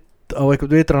einhvern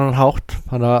vitrannan hátt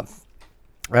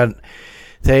en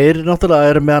þeir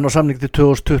náttúrulega með hann á samning til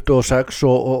 2026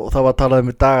 og það var talað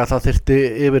í dag að það þyrfti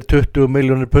yfir 20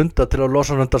 milljónir punda til að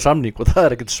losa hann undan samning og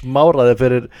það ekkert smáraði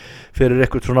fyrir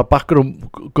eitthvað svona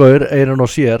bakgrúmgaur einan og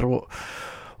sér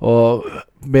og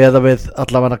með að við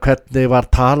allavega hvernig var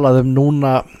talað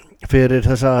núna fyrir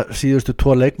þessa síðustu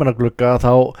 2 leikmannaglugga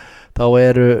þá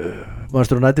eru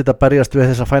Manchester United að berjast við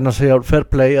þessa financial fair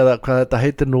play eða hvað þetta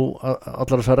heitir nú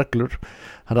allar þessar reglur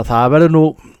þannig að það verður nú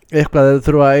eitthvað að þau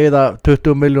þurfa að eyða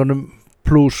 20 milljónum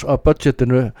pluss af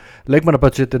budgetinu,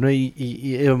 leikmannabudgetinu í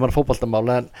yfirmann fótboltamál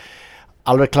en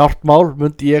alveg klárt mál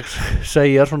myndi ég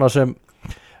segja svona sem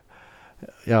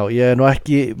ég nú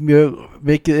ekki mjög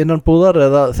mikið innan búðar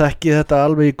eða þekki þetta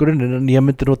alveg í grunninn en ég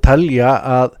myndi nú telja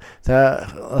að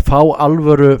fá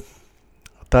alvöru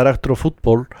direktor á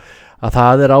fútból að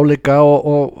það álíka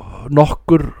og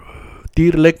nokkur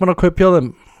dýr leikmannakaup hjá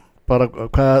þeim bara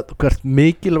hvert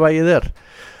mikilvægið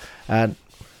en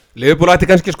Liverpool ætti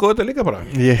kannski skoða þetta líka bara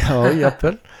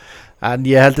jafnvel en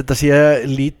ég held þetta sé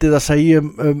lítið að segja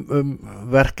um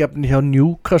verkefni hjá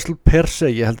Newcastle per se,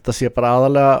 ég held þetta sé bara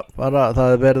aðalega bara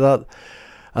það verið að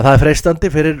það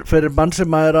freistandi fyrir mann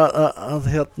sem að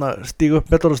stíga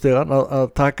upp metólustigan að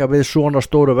taka við svona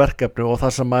stóru verkefni og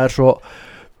það sem svo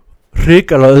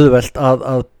hrikalega auðvelt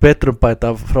að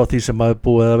betrumbæta frá því sem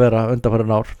búið að vera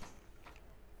undanfarin ár.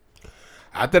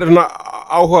 Þetta svona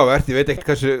áhugavert, ég veit ekki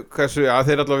hversu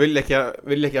þeir allavega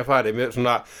vilja ekki að fara mér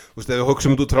svona, ef við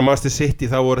hugsum út frá Manchester City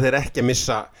þá voru þeir ekki að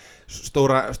missa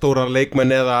stóra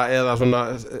leikmenn eða svona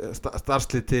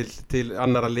starfslið til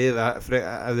annara liða ef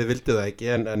þið vildu það ekki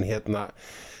en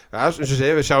eins og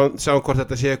segja, við sjáum hvort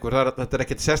þetta sé ykkur þetta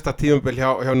ekkert sérsta tímabil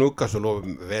hjá Newcastle og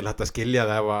vel hægt að skilja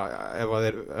það ef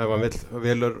hann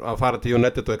vilur að fara til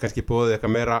United og kannski búið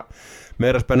eitthvað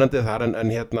meira spennandi þar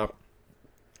en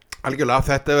algjörlega,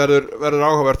 þetta verður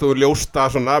áhugavert og ljósta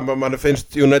svona, mann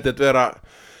finnst United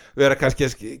vera kannski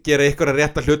að gera ykkur að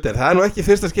rétta hluti en það nú ekki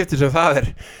fyrsta skipti sem það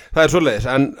er svoleiðis,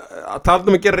 en að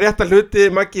tala að gera rétta hluti,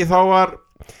 Maggi, þá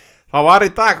var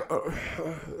í dag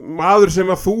maður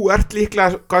sem að þú ert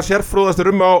líklega hvað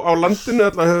sérfróðastur á landinu,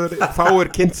 alltaf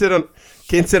fáir kynnt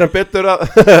sér hann betur að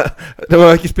það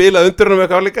var ekki spilað undir hann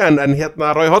eitthvað álíka en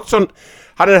Roy Hodgson,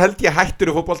 hann held ég hættur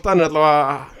í fótboltan,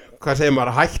 allavega hvað segir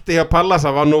maður, hætti hjá Pallas,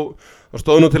 það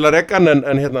stóð nú til að reka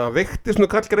en viktist nú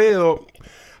kallgreið og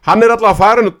hann allavega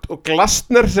farin og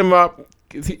Glasner sem að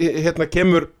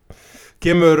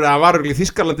kemur að var í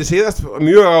Þýskalandi síðast,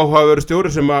 mjög áhugaverður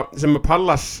stjóri sem að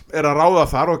Pallas að ráða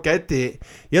þar og gæti,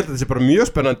 ég held að þetta sé bara mjög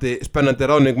spennandi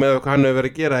ráðning með hvað hann hefur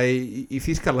verið að gera í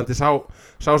Þýskalandi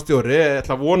sá stjóri, ég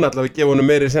ætla að vona allavega að gefa honum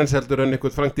meiri sensheldur en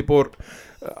einhvern Frank de Boer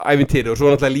ævintýri og svo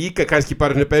náttúrulega líka kannski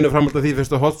bara beinu framhald af því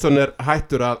fyrst og Hodgson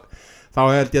hættur að þá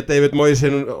held ég að David Moyes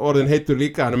orðin heitur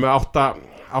líka, hann með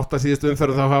 8 síðustu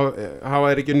umferð þá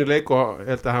hafa þeir ekki unni leik og ég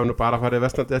held að hafa nú bara farið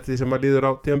vestandi eftir því sem að líður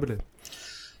á tímabilið.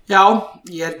 Já,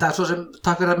 ég held að svo sem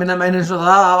takk fyrir að minna með einu eins og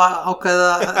það hafa ákveðið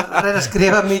að reyna að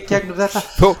skrifa mig gegnum þetta.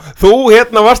 Þú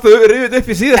varstu rifið upp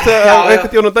í síðasta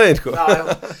eitthvað tjónum daginn sko. Já.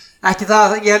 Ekki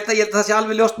það, ég held að það sé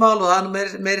alveg ljóst mál og það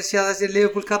meiri sé að þessi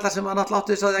Liverpool kallar sem hann alltaf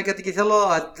áttu þess að hann geti ekki þjálfað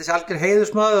og þessi algjör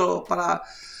heiðursmaður og bara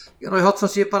Roy Hodgson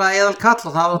sé bara eðal kall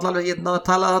og það var náttúrulega ég náðu að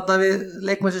tala þarna við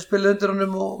leikmenn sem spiluðu undir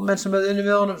honum og menn sem hefðu unni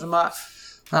við honum sem að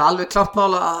það er alveg klárt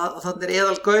mál að þarna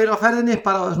eðal gaur á ferðinni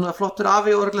bara svona flottur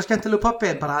afi og örgulega skemmtilegu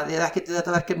pabbi en bara ég ekkert í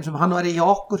þetta verkefni sem hann var í hjá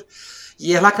okkur.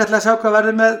 Ég hlakka alltaf að sjá hvað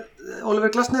verður með Oliver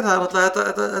Glasner, það er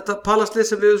alltaf þetta palaslið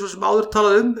sem við svo sem áður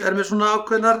talað með svona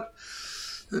ákveðnar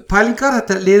pælingar,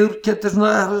 þetta er liður,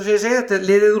 þetta er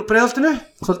liður úr Breiðholtinu,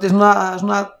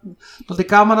 svolítið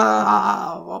gaman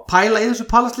að pæla í þessu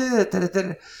Palasliði, þetta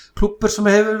er klúbbur sem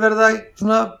hefur verið að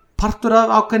svona partur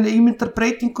af ákveðinni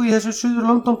ímyndarbreytingu í þessu Suður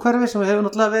London hverfi sem hefur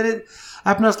náttúrulega verið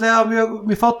efnahagslega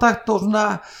mjög fátækt og svona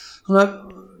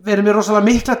verið með rosalega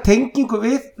mikla tengingu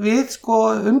við sko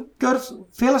umgjörð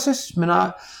félagsins.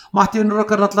 Matti vinnur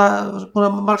okkar náttúrulega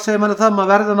marg segir manni það,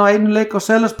 maður verður á einu leik á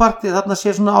Seljalandsparti, þarna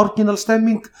sé svona original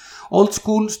stemming, old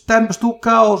school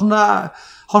stúka og svona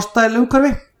hostile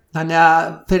umhverfi. Þannig að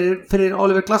fyrir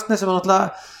Oliver Glasner sem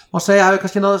náttúrulega má segja hafi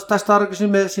kannski náðu stærsta árangur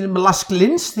með Lask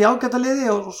Linz því ágæta liði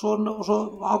og svo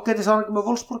ágætis árangur með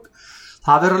Wolfsburg.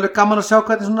 Það verður alveg gaman að sjá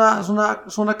hvernig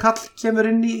svona kall kemur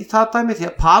inn í það dæmi því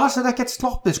að Palas ekkert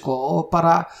sloppið sko og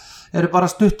eru bara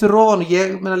stuttur ofan og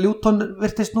ég meina Luton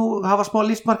virtist nú hafa smá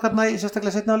lífsmarkarna í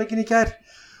sérstaklega seinni hálfleikinn í gær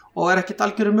og ekkert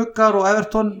algjöru muggar og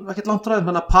Everton ekkert langt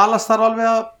ráðum, þannig að Palas þarf alveg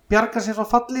að bjarga sér frá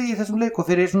falli í þessum leik og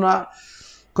fyrir svona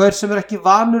gaur sem ekki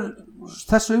vanur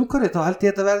þessu umhverfi þá held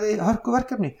ég þetta verði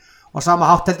hörkuverkefni og sama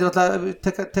hátt held ég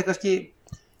alltaf tek kannski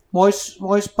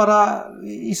Mois bara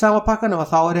í sama pakkanum og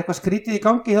þá eitthvað skrítið í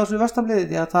gangi hjá þessu vestamliði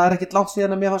því að það ekkert langt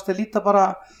síðan að mér fannst að líta bara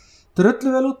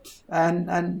drullu vel út en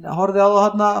horfði á það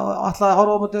hérna og ætlaði að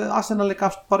horfa á móti Arsenal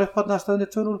gafst bara upp hérna stöðunni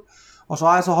 2-0 og svo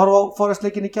aðeins að horfa á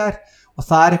Forest-leikinn í gær og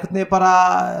það einhvern veginn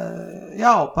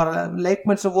bara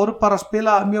leikmenn sem voru bara að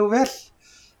spila mjög vel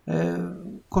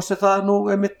hvort það nú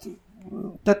einmitt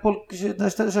Deadpool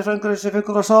sérfræðingur sem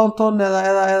fengur frá Southampton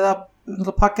eða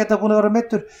Paqueta búin að vera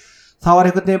meiddur þá var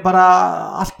einhvern veginn bara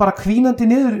allt bara hvínandi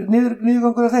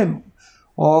niðurgangur af þeim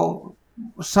og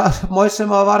Mois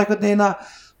sem var einhvern veginn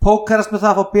að pókerast með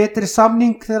það að fá betri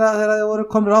samning þegar þeir voru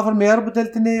komnir áfram í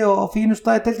Evrópudeildinni og fínu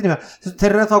staði deildinni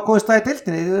þeir eru þá góði staði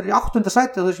deildinni, þeir eru í 8.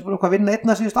 sæti og þeir eru búin að vinna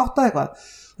 1 síðust 8 eitthvað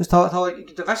þá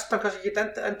getur Vestam kannski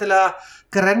ekki endilega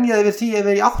grenjaði við því ef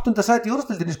við erum í 8. sæti í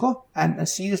úrvalsdeildinni sko en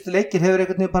síðustu leikir hefur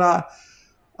einhvern veginn bara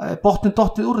botnin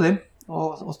dottið úr þeim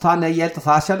og þannig ég held að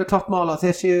það sé alveg klart mála að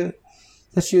þeir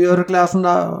séu örugglega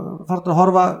svona farin að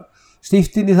horfa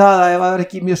stíft inn í það að ef það er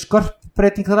ekki mjög skörp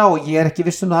breyting þar á og ég ekki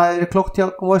viss að það hefur verið klókt hjá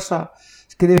Mois að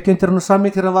skrifa ekki undir hann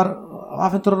samning þegar hann var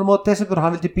afhentur honum á desember og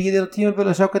hann vildi bíða á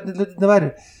tímabili og sjá hvernig hlutirnir væri.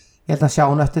 Ég held að sjá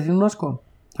hann eftir því núna sko.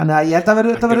 Þannig að ég held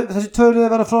að þessi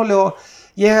tvöluði verða fróðleg og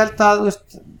ég held að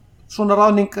svona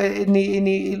ráðning inn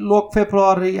í lok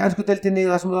febrúar í ensku deildinni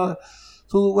þar sem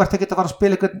þú ert ekki að fara að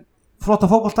spila eitthvað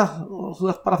flottan fótbolta og þú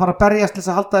ert bara að fara að berjast til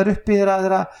þess að halda þér uppi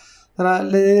þegar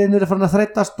liðinur farin að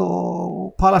þreytast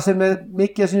og Palas með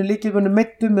mikið af sínum líkilmönnum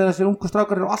meittum með þessir ungu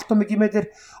strákar eru alltaf mikið meittir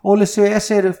Óli C.S.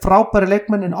 eru frábæri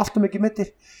leikmenn en alltaf mikið meittir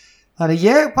þannig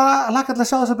ég bara hlakka til að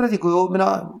sjá þessa breytingu og minna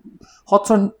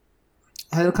Hodgson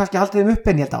hefur kannski haldið þeim upp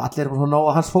en ég held að allir eru búin að ná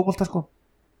að hans fótbolta sko.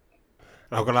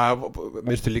 Nákvæmlega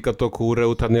minnstu líka Dokúre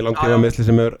út hann í langtíma meðsli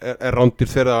sem er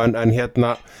rándýrt fyrir það en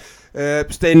hérna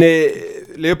Steini,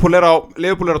 Liverpool er á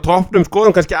toppnum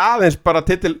skoðum kannski aðeins bara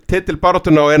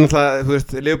titilbaráttuna og náttúrulega, þú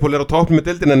veist, Liverpool er á toppnum með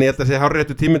deildina en ég held að sé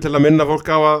hárréttu tími til að minna fólk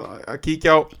á að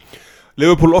kíkja á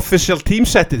Liverpool official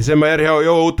teamsettið sem er hjá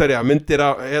Jóa Útherja, myndir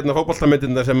af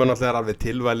fótboltamyndirna sem náttúrulega er alveg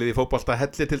tilvalið í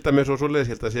fótboltahelli til dæmis og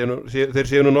svoleiðis, ég held að þeir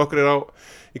séu nú nokkrir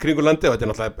í kringu landi og þetta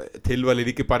er náttúrulega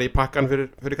tilvalið líki bara í pakkan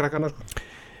fyrir krakkana sko.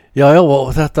 Já,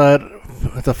 og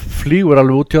þetta flýgur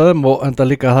alveg út hjá þeim og enda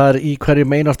líka það í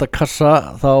hverjum einasta kassa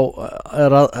þá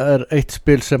er eitt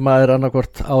spil sem er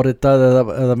annarkvort áritað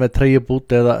eða með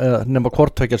treyjubút eða nema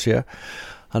hvort tvekja sé.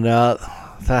 Þannig að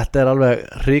þetta er alveg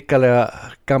hrikalega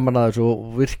gaman að þessu og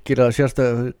virkilega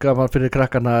sérstaklega gaman fyrir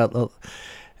krakkana að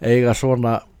eiga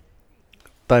svona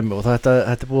dæmi og þetta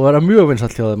er búið að vera mjög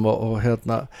vinsælt hjá þeim og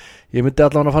hérna ég myndi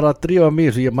allavega að fara að drífa mig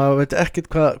þessu, maður veit ekkert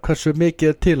hversu mikið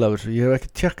er til af þessu, ég hef ekki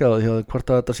tjekkað það hjá þeim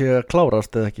hvort að þetta sé að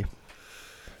klárast eða ekki.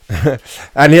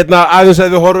 En hérna aðeins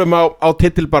að við horfum á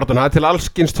titilbarátuna, til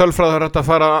allskins tölfræður að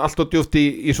fara allt og djúpt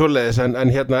í svoleiðis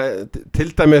en hérna til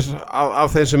dæmis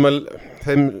af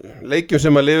þeim leikjum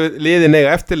sem að liðin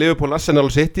eiga eftir Liverpool,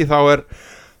 Arsenal City þá er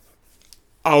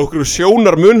á okkur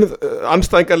sjónarmun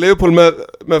andstæðingar Liverpool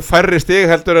með færri stig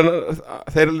heldur en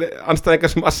þeir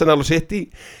andstæðingar sem Arsenal og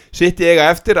City eiga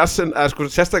eftir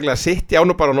sérstaklega City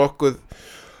ánum bara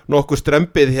nokkuð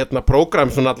strempið prógram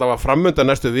svona allavega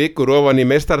framundan næstu vikur ofan í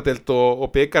meistardeild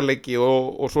og bikarleiki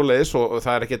og svoleiðis og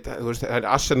það er ekkert, þú veist, það er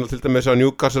Arsenal til dæmis á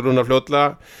Newcastle rúna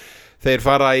fljótlega þeir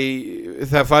fara í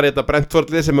þetta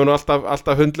Brentfordlið sem er nú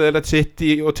alltaf hundleðilegt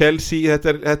City og Chelsea,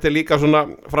 þetta er líka svona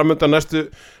framundan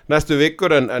næstu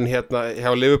vikur en hérna hjá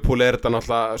Liverpool er þetta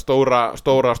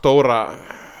náttúrulega stóra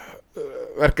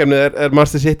verkefnið er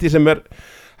Manchester City sem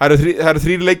það eru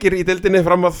 3 leikir í deildinni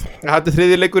fram að þetta er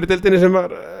 3. leikur í deildinni sem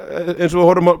eins og við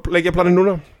horfum á leikjaplanin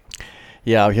núna.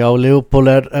 Já, hjá Liverpool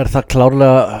er það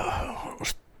klárlega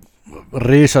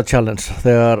risa challenge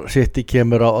þegar City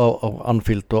kemur á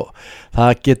Anfield og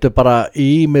það getur bara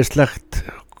ýmislegt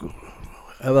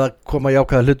ef það koma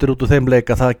jákvæða hlutir út úr þeim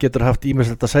leika, það getur haft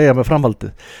ýmislegt að segja með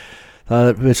framhaldið.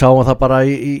 Við sáum það bara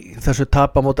í þessu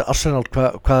tapa móti Arsenal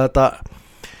hvað þetta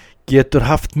getur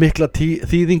haft mikla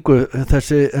þýðingu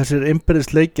þessir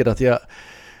innbyrðis leikir, að því að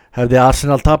hefði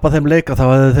Arsenal tapað þeim leika þá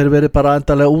hefði þeir verið bara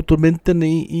endalega út úr myndin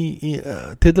í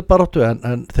titilbaráttu,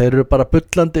 en þeir eru bara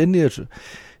bullandi inn í þessu.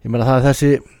 Ég meina það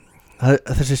er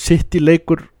þessi City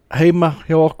leikur heima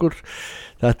hjá okkur,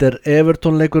 þetta er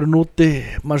Everton leikurinn úti,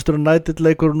 Manchester United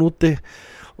leikurinn úti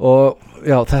og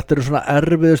já, þetta eru svona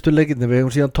erfiðustu leikinni. Við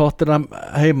hefum síðan Tottenham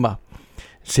heima.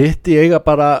 City eiga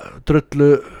bara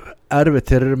drullu erfitt,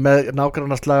 þeir eru með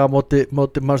nágrannaslaga móti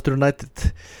Manchester United,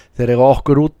 þeir eiga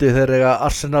okkur úti, þeir eiga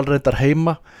Arsenal reyndar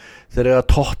heima, þeir eiga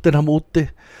Tottenham úti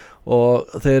og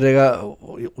þeir eiga,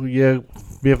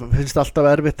 mér finnst alltaf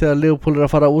erfitt þegar Liverpool er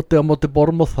að fara úti á móti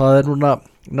Bournemouth, það er núna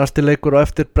næsti leikur og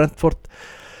eftir Brentford,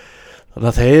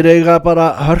 þannig að þeir eiga bara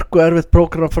hörku erfitt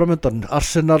prógram framöndan.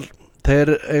 Arsenal,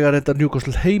 þeir eiga reyndar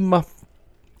Newcastle heima,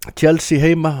 Chelsea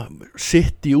heima,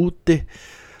 City úti,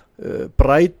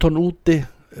 Brighton úti,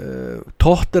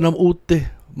 Tottenham úti,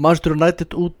 Manchester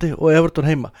United úti og Everton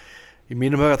heima. Í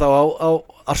mínum huga þá á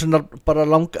Arsenal bara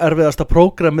lang erfiðasta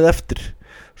prógramið eftir,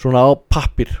 svona á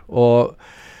pappir, og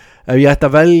ef ég ætti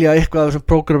að velja eitthvað af þessum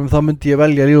prógramum þá myndi ég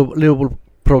velja Liverpool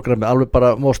prógramið, alveg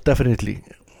bara most definitely,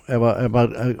 ef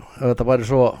þetta væri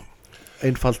svo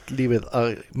einfalt lífið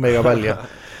að mega velja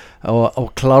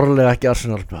og klárlega ekki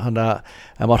Arsenal. Þannig að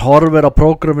ef maður horfir á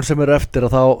prógramin sem eru eftir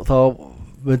þá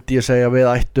myndi ég segja að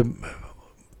við ættum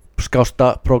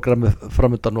skásta prógramið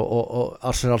framöndan og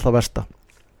Arsenal það versta.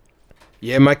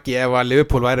 Ég maggi ef að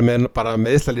Liverpool væri með bara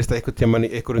meiðslalista einhvern tímann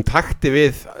í einhverjum takti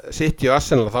við City og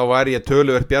Arsenal, þá væri ég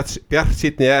töluvert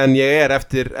bjartsýnni en ég er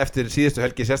eftir síðustu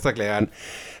helgi sérstaklega, en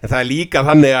það er líka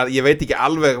þannig að ég veit ekki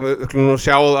alveg, við skulum nú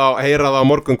heyra það á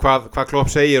morgun hvað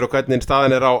Klopp segir og hvernig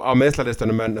staðan er á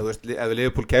meiðslalistanum, en þú veist, ef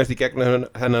Liverpool kemst í gegnum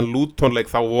þennan Luton-leik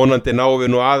þá vonandi náum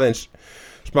við nú aðeins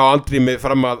smá andrými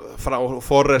frá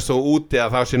Forrest og úti,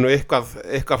 að það sé nú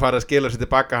eitthvað fara að skila sér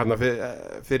tilbaka hérna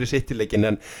fyrir City-leikin,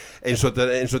 en eins og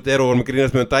þetta er og vorum að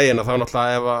grínast með daginn, að þá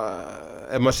náttúrulega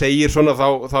ef maður segir svona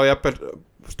þá jafnvel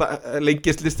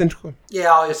lengist listin, sko. Já,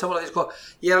 ég sammála því, sko.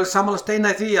 Ég er alveg sammála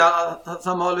Steina í því að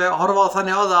það má alveg horfa á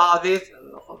þannig á það að við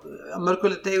að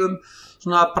mörguleiti eigum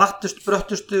svona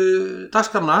bröttustu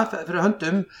dagskrárna fyrir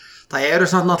höndum. Það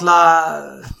eru samt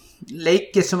náttúrulega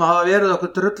leikir sem hafa verið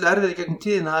okkur drullu erfiði gegnum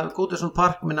tíðina, Goodison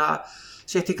Park, minna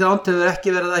City Ground hefur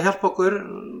ekki verið að hjálpa okkur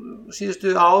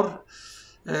síðustu ár,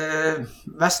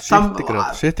 Vestham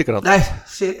City Ground nei,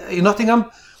 í Nottingham,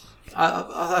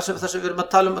 það sem við erum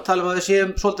að tala um að við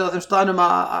séum svolítið á þeim staðnum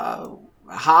að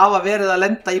hafa verið að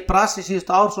lenda í brasi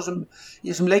síðustu ár svo sem í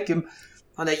þessum leikjum.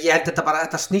 Þannig að ég held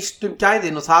þetta snýst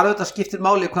gæðin og það auðvitað skiptir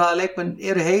máli hvaða leikmenn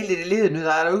eru heilir í liðinu,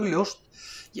 það er augljóst.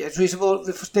 Svo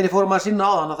við Steini fórum að sinna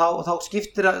á þann og þá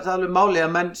skiptir það alveg máli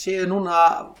að menn séu núna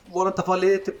vonandi að fá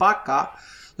liðið tilbaka.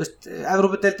 Þú veist,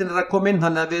 Evrópudeildin er að koma inn,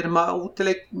 þannig að við erum að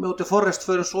útileik með úti Forrest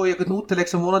fyrir svo í einhvern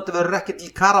útileik sem vonandi verður ekki til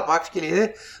Karabakh, skiljiði.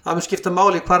 Það mun skipta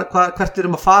máli hvert við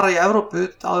erum að fara í Evrópu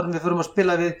áður en við förum að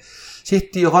spila við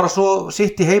City og fara svo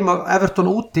City heima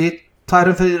Everton úti, 2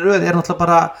 umferðir í röð er náttúrulega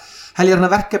bara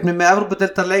heljarna verkefni með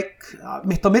Evrópudeildarleik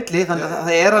mitt á milli, þannig að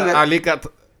það er alveg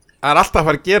Það er alltaf að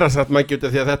fara að gera satt mækju út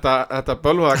af því að þetta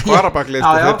bölvaða Kvarabakklið,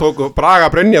 þeir tóku Braga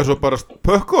Brynja svo bara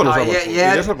pökkunum saman í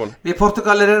Lissabon. Við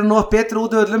Portugalir eru nú betri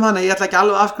útvöldum hann, ég ætla ekki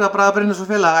alveg að afskrifa Braga Brynja svo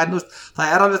félag, en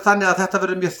það er alveg þannig að þetta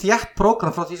verður mjög þétt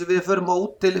prógram frá því sem við förum á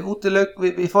útilaug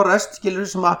í Forrest, skilur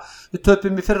sem að við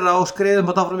töpum í fyrra og skreiðum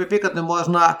á áfram í bikarnum og það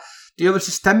er svona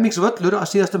djöfulsi stemmingsvöllur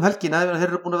að síðast helgina, þeir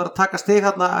eru búin að vera að taka stig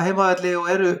hérna heimavelli og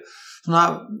eru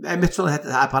svona,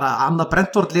 það er bara annað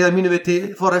Brentford lið að mínu viti,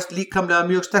 Forrest líkamlega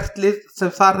mjög sterkt lið sem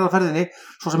þar er á ferðinni,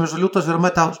 svo sem er svo ljútast fyrir að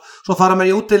mæta, svo fara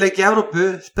mér í útileik í Evrópu,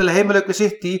 spila heimaleik við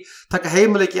City, taka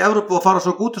heimaleik í Evrópu og fara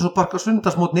svo Goodison Park á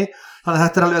sunnudagsmótni, þannig að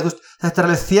þetta er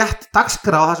alveg þétt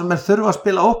dagskrá það sem er þurfa að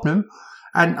spila ópnum,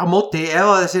 en á móti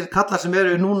ef að þessir kallar sem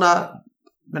eru núna,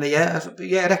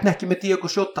 ég rekna ekki með Diogo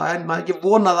Jota, en ég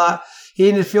vona það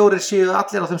hinir 4 séu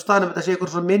allir á þeim staðnum, þetta séu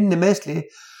eitthvað svona minni meiðsli,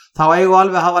 þá eigum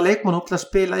alveg að hafa leikmann til að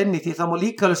spila inn í því, það má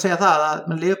líka alveg segja það að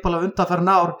menn Liverpool á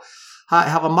undanfarin ár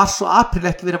hafa mars og apríl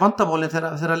ekki verið vandamálin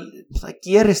þegar það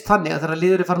gerist þannig að þegar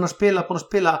liður er farin að spila, búin að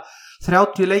spila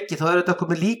 30 leiki, þá er þetta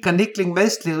komið líka nikling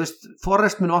meðsli, þú veist,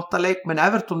 Forrest mun vanta leikmenn,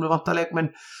 Everton mun vanta leikmenn,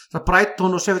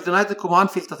 Brighton og Sheffield United koma á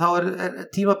Anfield, þá er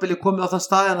tímabili komið á þann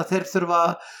staðin að þeir þurfa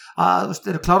að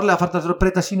eru klárlega að fara að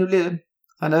breyta sínum liðum,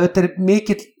 þannig að þetta er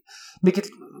mikill mikill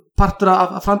partur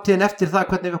af framtíðin eftir það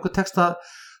hvernig við okkur tekst að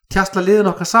tjasla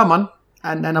liðin okkar saman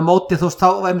en að móti þá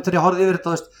einmitt ég horfði yfir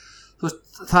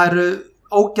þetta það eru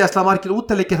ógeðslega margir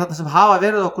útileikir þarna sem hafa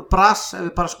verið okkur bras ef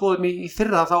við bara skoðum í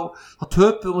fyrra þá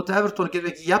töpum við móti Everton gerum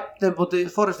við ekki jafntefli móti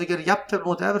Forest við gerum jafntefli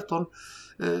móti Everton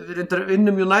við reyndar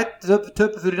vinnum United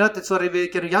töpum fyrir United við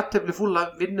gerum jafntefli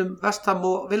Fulham vinnum West Ham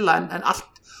og Villa en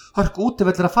allt hörku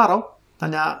útivellir að fara á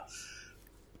þannig að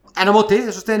en á móti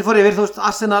þess að stegin fór yfir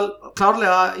Arsenal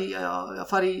klárlega að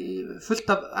fara í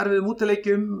fullt af erfiðum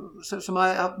útileikjum sem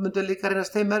að myndi líka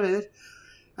reynast þeim erfiðir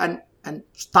en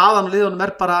staðan og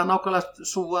liðunum bara nákvæmlega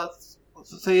svo að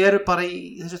þau eru bara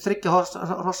í þessu 3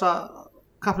 hrossa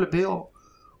kapphlaupi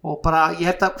og bara ég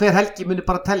held að hver helgi muni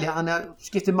bara telja þannig að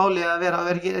skiptir máli að vera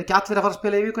er ekki allir að fara að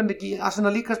spila í vikunni ekki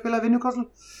Arsenal líka að spila í Newcastle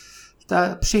þetta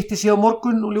City sé á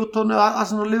morgun og Luton og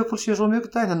Arsenal og Liverpool sé svo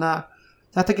mjög dag þannig að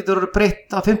þetta getur verið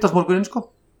breytt á 15. morgunin sko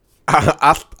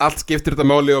allt skiptir þetta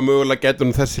máli og mögulega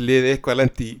getur þessi lið eitthvað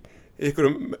lent í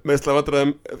einhverjum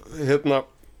meiðslavandræðum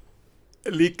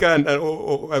líka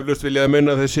og eflaust vilja að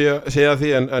meina að þau segja því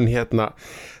en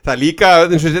það líka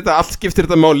eins og þetta allt skiptir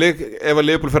þetta máli ef að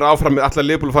Liverpool fer áfram allar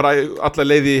Liverpool fara allar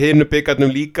leiði í hinu byggarnum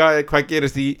líka hvað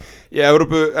gerist í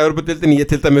Evrópudeildinni ég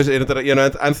til dæmis ég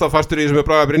ennþá fastur í þessum með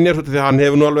Braga Brynjars því að hann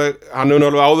hefur nú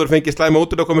alveg áður fengið slæma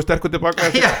út og komið sterkur tilbaka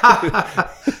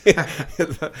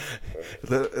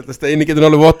þetta Steini getur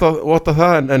nú alveg vota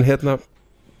það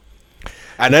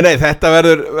en nei, þetta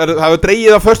verður það verður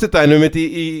dregið á föstudeginum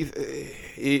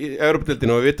í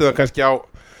Evrópudeildinni og við vitum það kannski á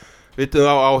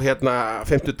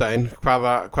fimmtudaginn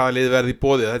hvaða lið verði í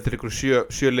boði þetta ykkur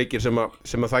sjö leikir sem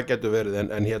að það getur verið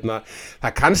en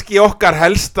það kannski okkar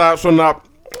helsta svona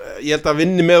ég held að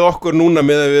vinni með okkur núna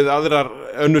með við aðrar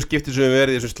önnur skipti sem við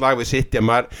verið í þessum slag við City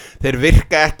þeir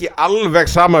virka ekki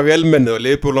alveg sama vélmenni og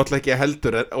Liverpool náttúrulega ekki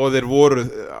heldur og þeir voru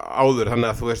áður þannig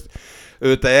að þú veist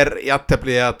auðvitað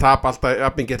jafntefli að tapa alltaf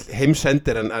jafningill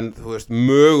heimsendir en þú veist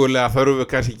mögulega þurfum við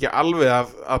kannski ekki alveg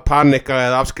að panika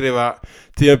eða afskrifa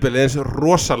tímabilið eins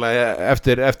rosalega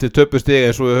eftir töpustig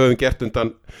eins og við höfum gert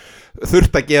undan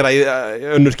þurft að gera í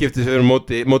önnur skipti sem við erum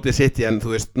móti City en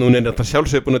þú veist núna þetta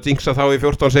sjálfsög búin að jinxa þá í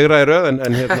 14 sigra í röð en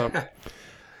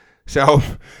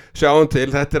sjáum til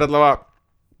þetta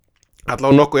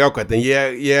allavega nokkuð jákvætt en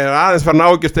ég aðeins var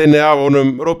nágjusteinni af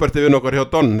honum Róberti vinn okkar hjá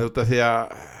Don þetta því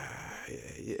að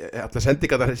allar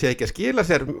sendingar sé ekki að skila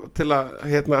sér til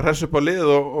að hressa upp á lið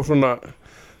og svona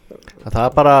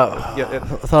það bara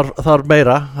þarf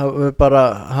meira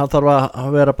hann þarf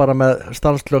að vera bara með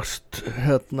stanslögst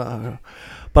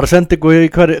bara sendingu í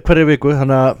hverju viku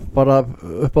þannig að bara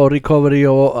upp á recovery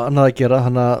og annað að gera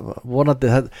þannig að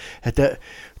vonandi þetta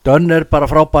Dunn bara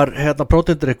frábær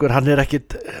prótindrykkur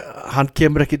hann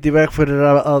kemur ekkit í veg fyrir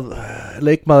að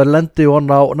leikmaður lendi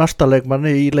á næsta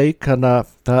leikmanni í leik þannig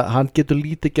að hann getur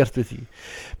lítið gert við því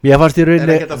mér fannst í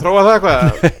rauninni ekkert að þróa það hvað?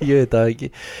 Ég veit það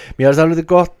ekki mér fannst alveg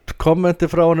gott kommenti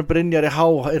frá honum Brynjari Há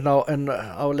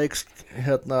á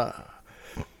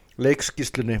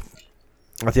leikskýslunni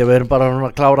að því að við erum bara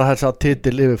að klára þessa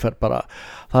titil yfirferð bara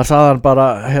það sagði hann bara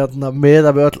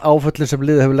meða við öll áföllin sem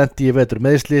liðið hefur lent í vetur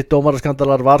meiðsli,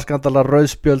 dómaraskandalar, varskandalar,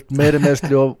 rauðspjöld meiri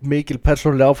meiðsli og mikil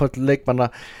persónuleg áföll leikmanna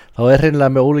þá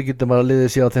hreinlega með ólíkindum að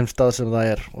liðið sé á þeim stað sem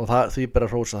það og því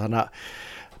bara hrósa þannig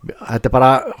að þetta bara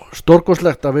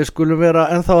stórkostlegt að við skulum vera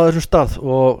ennþá á þessum stað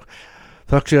og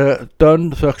þökk sé Dunn,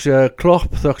 þökk sé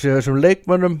Klopp, þökk sé þessum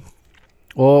leikmönnum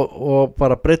og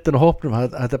bara breytin og hópnum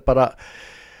þetta bara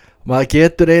maður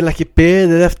getur eiginlega ekki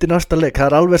beðið eftir næsta leik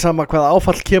það alveg sama hvaða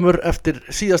áfall kemur eftir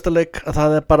síðasta leik að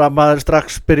það bara maður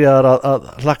strax byrjaðar að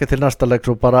hlakka til næsta leik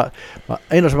svo bara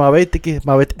eina sem maður veit ekki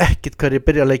maður veit ekkert hverju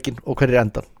byrja leikinn og hverju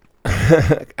endan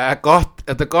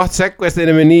Þetta gott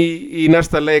segvestinni minn í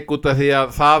næsta leik út af því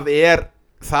að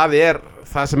það er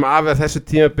það sem af þessu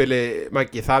tímabili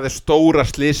Maggi, það stóra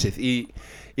slysið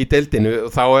í deildinu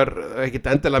og þá ekkert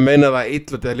endilega að meina það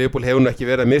illut að Liverpool hefur nú ekki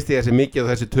verið að mistiga sig mikið og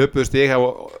þessi töpuðu stig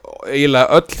hafa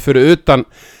eiginlega öll fyrir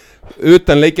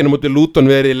utan leikinu mútið Luton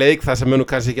verið í leik það sem nú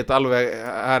kannski ekki alveg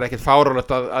það ekkert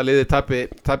fáránlegt að liðið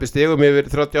tapi stigum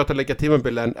yfir 38 leikja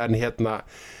tímabili en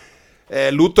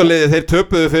Luton liðið þeir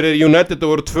töpuðu fyrir United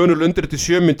og voru 2-0 undir til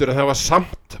 7 mínútur en það var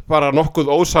samt bara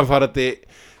nokkuð ósamfærandi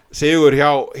sigur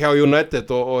hjá United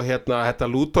og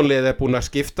þetta Luton liðið búin að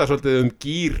skipta svolítið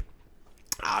gír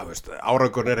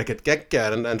árangurinn ekkert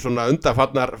geggjaður en svona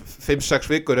undanfarnar 5-6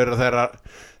 vikur eru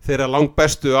þeirra langt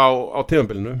bestu á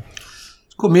tímabilinu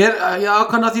sko mér, ég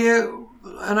ákvæm að því ég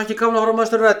ekki gamla að horfa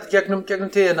Manchester United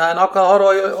gegnum tíðina en ákvæm að horfa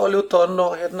á Luton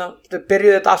og þau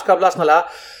byrjuðu þetta afskaplega snarlega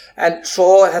en svo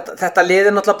þetta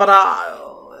liði náttúrulega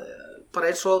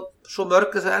bara eins og svo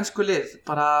mörg þessi ensku lið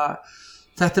bara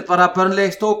þetta bara Burnley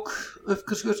Stoke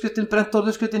uppskriftin, Brentford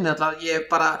uppskriftin,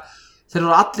 þeir eru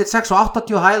allir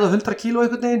 6,80 hæð og 100 kíló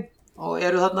einhvern veginn og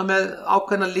eru þarna með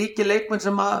ákveðna leikmenn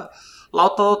sem að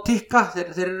láta þá tikka,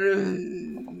 þeir eru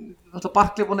alltaf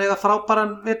Barkley búin að eiga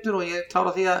frábæran vetur og ég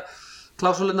klára því að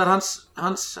klásúlunar hans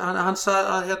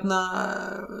að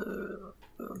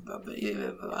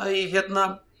í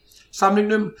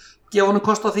samningnum gefa honum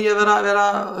kost á því að vera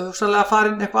hugsanlega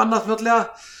farin eitthvað annað fljótlega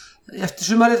eftir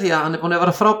sumarið því að hann búin að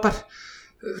vera frábær.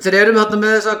 Þeir eru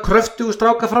með þessa kröftugu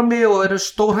stráka frammi og eru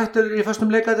stórhættur í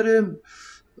föstum leikadriðum.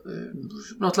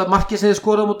 Náttúrulega markið sem þið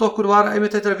skoraðum út okkur var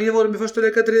einmitt eftir að við vorum í föstu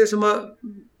leikadriði sem að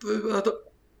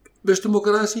bustum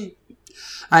okkur aðeins í.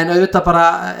 En auðvitað bara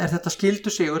þetta skildu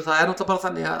sigur, það náttúrulega bara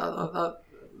þannig að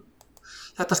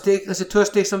þetta stig, þessi 2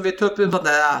 stig sem við töpuðum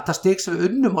þarna, eða þetta stig sem við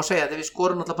unnum á segja, þegar við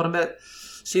skorum náttúrulega bara með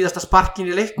síðasta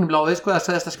sparkin í leiknum eða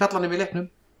síðasta skallanum í leiknum,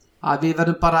 að við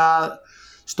verðum bara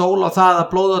stóla á það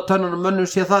að blóða tönnunum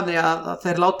mönnum sé þannig að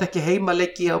þeir láta ekki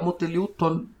heimaleiki á móti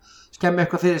Luton skemmi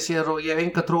eitthvað fyrir sér og ég hef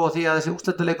enga trú á því að þessi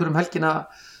úrslitaleikur helgina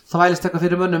þvælist eitthvað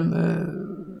fyrir mönnum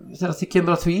þegar því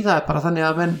kemur að því, það bara þannig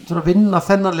að menn þurfa að vinna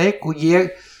þennan leik og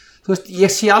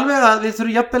ég sé alveg að við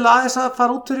þurfum jafnvel aðeins að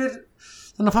fara út fyrir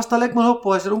þennan fasta leikmannhóp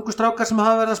og þessir ungu strákar sem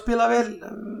hafa verið að spila vel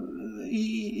í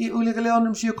úlíka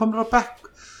liðanum séu komnir á bekk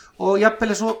og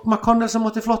jafnvel eins og McConnell sem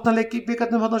átti flottan leik í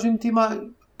bikarnum á sínum tíma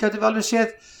gæti við alveg séð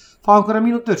fá einhverja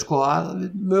mínútur að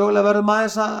við mögulega verðum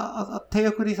aðeins að tegja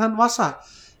okkur í þann vasa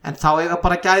en þá eiga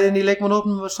bara gæðin í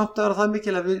leikmannhópnum samt að vera það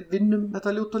mikil að við vinnum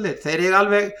þetta Luton lið. Þeir eiga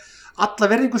alveg alla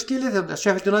verðingu skilið þegar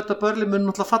Sheffield United og Burnley mun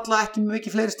náttúrulega falla ekki með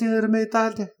mikið fleiri stíð þeir eru með í dag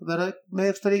held ég, vera með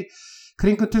eftir í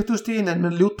kringum 20 stíðin en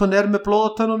Luton er með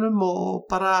blóðatönnunum og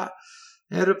bara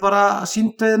eru bara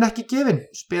sýndveiðin ekki gefin,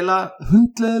 spila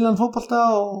hundleiðilegan fótbolta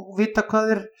og vita hvað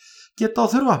þeir geta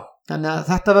og þurfa, þannig að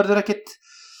þetta verður ekkit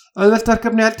auðvelt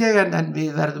verkefni held ég en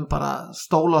við verðum bara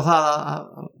stóla á það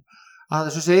að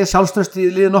þessu segja sjálfströsti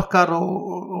í liðin okkar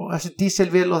og þessi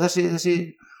díselvél og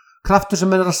þessi kraftur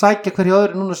sem er að sækja hverju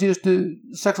öðru núna síðustu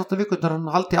 6-8 vikurnar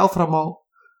hann haldi áfram á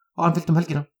Anfield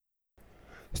helgina.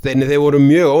 Steini, þeir voru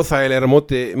mjög óþægilega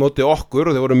móti okkur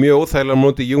og þeir voru mjög óþægilega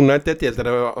móti United, ég held að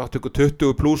það áttu ykkur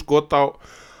 20 plus skot á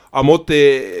móti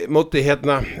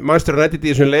Manchester United í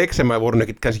þessum leik sem að voru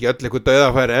ekkert kannski öll eitthvað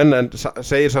dauðafæri en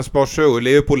segir satt spá sögu,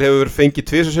 Liverpool hefur fengið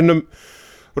 2 sinnum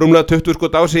rúmlega 20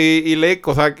 skot á sig í leik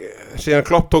og það síðan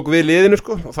Klopp tók við liðinu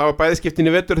og það var bæðiskiptin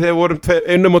í vetur þegar vorum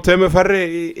 1 og 2 færri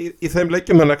í þeim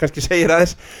leikjum þannig að kannski segir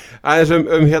aðeins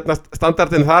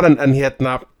standardin þar en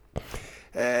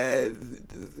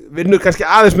vinnur kannski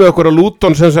aðeins með okkur að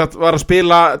Luton sem sagt var að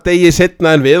spila degi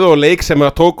setna en við og leik sem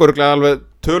að tók örugglega alveg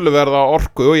töluverða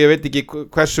orku og ég veit ekki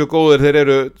hversu góðir þeir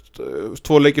eru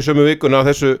 2 leiki sömu vikuna á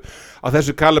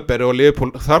þessu kaliberi og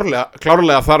Liverpool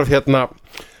klárlega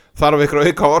þarf ykkur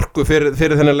auka orku fyrir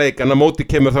þennan leik en að móti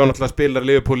kemur þá náttúrulega spilar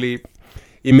Liverpool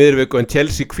í miðurviku en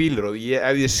Chelsea hvílir og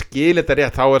ef ég skil þetta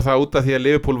rétt þá er það út af því að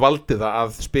Liverpool valdi það að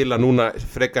spila núna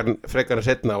frekar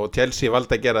setna og Chelsea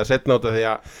valdi að gera það setna út af því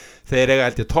að þeir eiga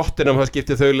held í Tottenham það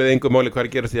skiptir þau leið engu máli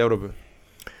hvað gerast í Evrópu.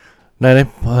 Nei,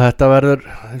 og þetta verður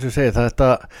eins og ég segi þetta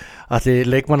allir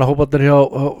leikmannahóparnir hjá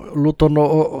Luton og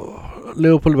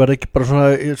Liverpool verður ekki bara svona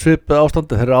svipið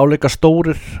ástandi, þeir eru áleika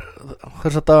stórir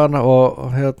þessa dagana og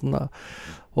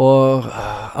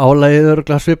álægið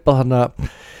örugglega svipað þannig að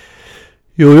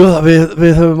jú,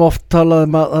 við höfum oft talað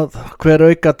að hver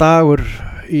auka dagur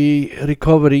í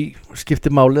recovery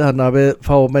skiptir máli þannig að við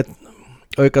fáum einn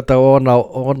auka dag ofan á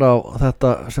þetta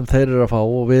sem þeir eru að fá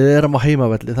og við erum á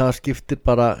heimavelli, það skiptir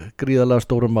bara gríðarlega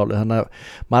stórum máli þannig að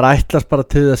maður ætlast bara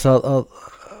til þess að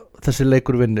þessi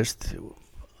leikur vinnist.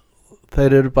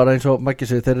 Þeir eru bara eins og Maggi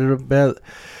segir, þeir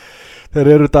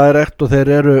eru direkt og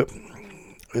þeir eru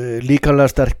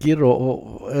líkamlega sterkir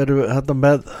og eru hérna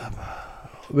með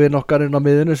vin okkar inn á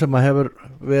miðinu sem að hefur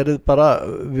verið bara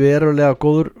verulega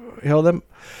góður hjá þeim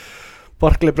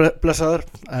Barkley blessaður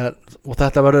og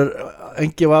þetta verður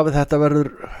engi vafið, þetta verður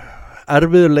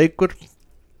erfiður leikur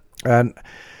en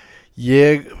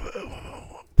ég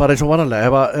bara eins og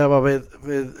vanalega ef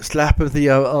við sleppum því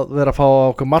að vera að fá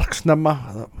okkur marksnemma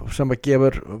sem að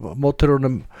gefur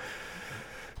mótturunum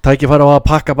tækifæri á að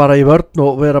pakka bara í vörn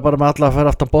og vera bara með alla að færa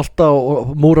aftan bolta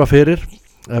og múra fyrir.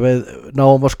 Ef við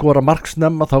náum að skora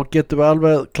marksnemma þá getum við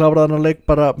alveg klárað þennan leik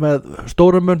bara með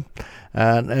stórumun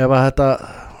en ef að þetta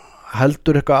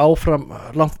heldur eitthvað áfram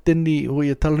langt inn í og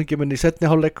ég tala ekki inn í seinni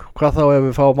hálfleik hvað þá ef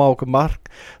við fáum á okkur mark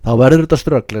þá verður þetta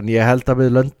ströggl en ég held að við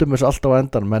löndum þessu alltaf á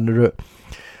endan menn eru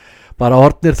bara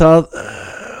orðnir það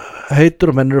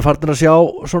heitur og menn eru farnir að sjá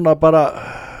svona bara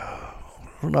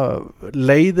svona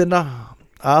leiðina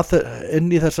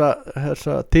inn í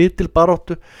þessa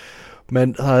titilbaráttu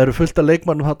menn það eru fullt af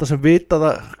leikmannum þetta sem vita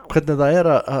hvernig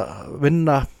það að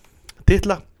vinna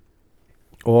titla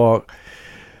og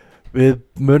við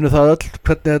munum það öll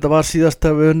hvernig þetta var síðast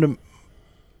að við unnum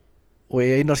og í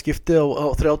eina skipti á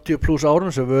 30 pluss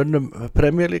árum sem við unnum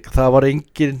Premier League, það var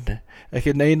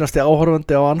ekki einasti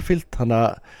áhorfandi á Anfield, þannig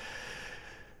að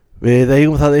við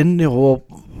eigum það inni og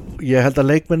ég held að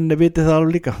leikmenninni viti það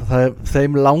alveg líka,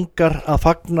 þeim langar að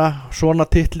fagna svona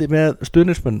titli með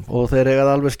stuðningsmenn og þeir eiga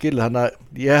það alveg skilið, þannig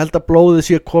að ég held að blóðið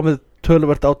sé komið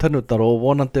töluvert á tennurnar og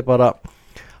vonandi bara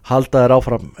halda þeir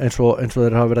áfram eins og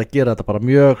þeir hafa verið að gera þetta bara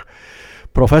mjög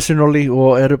professionally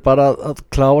og eru bara að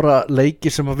klára leiki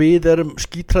sem við erum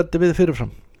skítræddi við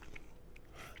fyrirfram.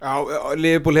 Já,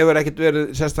 Liverpool hefur ekkert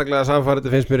verið sérstaklega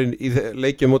samfærandi finnst mér í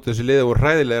leikjum móti þessi liði og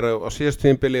hræðilega á síðast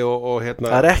tímabili og hérna.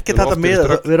 Það er ekkert þetta með,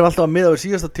 við erum alltaf að miða við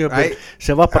síðasta tímabili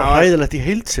sem var bara hræðilegt í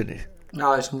heilsinni. Já,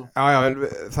 en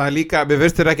það er líka, mér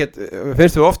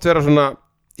finnst þið oft vera svona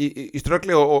í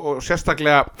ströggli og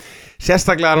sérstaklega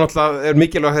náttúrulega er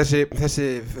mikilvægt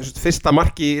þessi fyrsta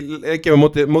marki í leikjum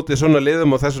móti svona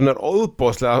liðum og þess vegna er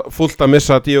óðbóðslega fullt að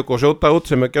missa Diogo Jota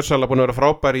út sem er gjörsamlega búin að vera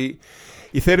frábær í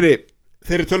þeirri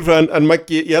tölfræð en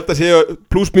Maggi, ég held að séu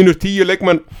pluss mínus 10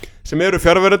 leikmann sem eru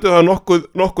fjarverandi og það er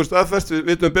nokkuð staðfest,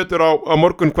 við vitum betur á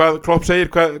morgun hvað Klopp segir,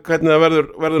 hvernig það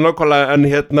verður nákvæmlega en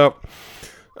hérna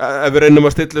ef við reynum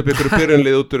að stilla upp ykkur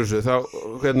byrjunlið út úr þessu þá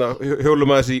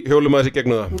hjólum aðeins í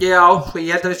gegnum það. Já,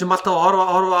 ég held að við sem alltaf að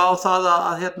horfa á það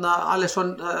að hérna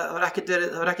Alisson hefur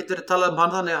ekkert verið talað um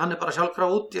hann þannig að hann er bara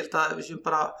sjálfkrafa út, ég held að við sem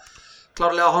bara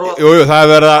klárlega að horfa á Jú, það er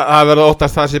verið að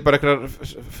óttast það sé bara eitthvað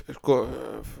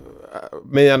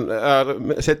meðan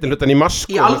setja hlutan í mars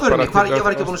í alvörunni, ég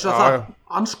var ekki búin að sjá það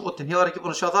anskotin, ég var ekki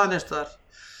búin að sjá það neins staðar.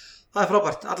 Það er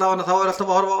frábært, allavega þá er alltaf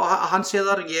að horfa á hann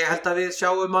séðar, ég held að við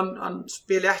sjáum hann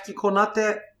spili ekki Konate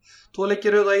 2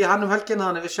 leikir í hann helgina,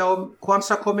 þannig við sjáum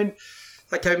Kwanza kominn,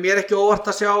 það kemur mér ekki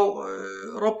óvart að sjá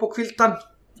Robbo hvíldan,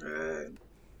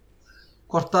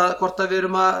 hvort að við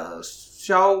erum að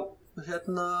sjá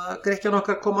Grikkjan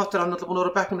okkar koma aftur, hann er alltaf búin að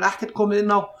vera bekknum ekkert komið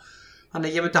inn á,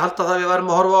 þannig ég myndi halda það að við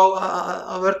varum að horfa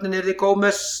á vörnin yrði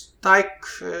Gómez, Dijk,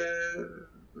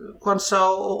 Kwanza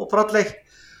og Bradley.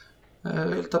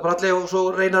 Bradley og svo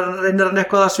reynir hann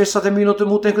eitthvað að svissa þeim mínútum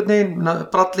út einhvern veginn.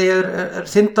 Bradley er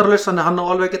þindarlaus, þannig hann á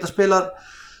alveg geta spilað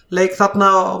leik þarna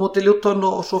á móti Luton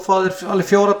og svo fá þeir alveg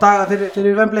 4 daga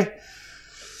fyrir Wembley.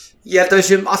 Ég held að við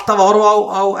séum alltaf að horfa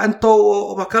á Endo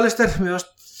og McAllister, mér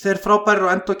finnst þeir frábærir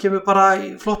og Endo kemur bara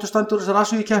í flottu standi úr þessar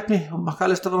Asíukeppni og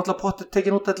McAllister var náttúrulega pottet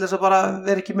tekin út til þess að bara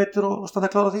vera ekki meiddur og standa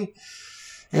klára því.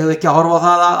 Ég hef ekki að horfa á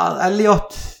það að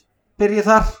Elliot byrji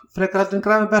þar, frekar heldur en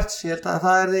Gravenberts, ég held að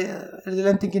það er því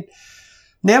lendingin.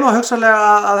 Nema hugsalega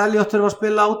að Elliot var að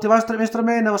spila út í vinstra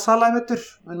megin ef að Salah meiddur,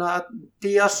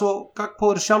 Díaz og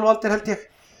Gakpo eru sjálfvaldir held ég.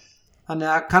 Þannig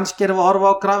að kannski erum við að horfa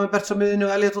á Gravenberts á miðinu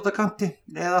og Elliot út af kanti,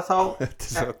 eða þá...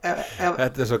 Þetta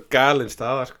er svo galin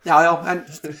staða. Já, en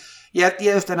ég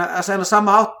veist, en að segja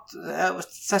sama átt,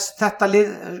 þetta lið,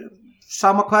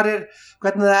 sama hvernig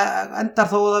það endar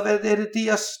þó að það eru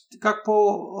Díaz, Gakpo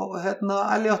og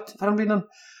Elliot framlínan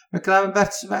með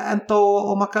Gravenberts, Endo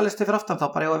og McAllister fyrir aftan, þá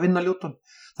bara ég að vinna Luton.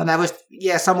 Þannig að veist,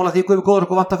 ég er sammála því Guð góður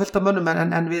og vant að fylta mönnum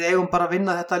en við eigum bara að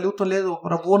vinna þetta Luton lið og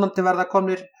bara vonandi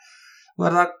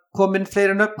verða komin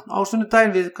fleiri nöfn á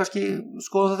sunnudaginn, við kannski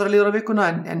skoðum þetta líður á vikuna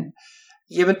en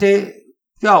ég myndi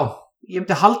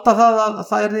halda það að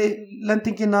það er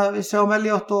lendingin að við sjáum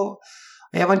Elliot og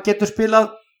ef hann getur spilað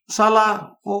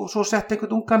Salah og svo sett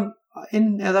einhvern ungan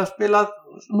inn eða spilað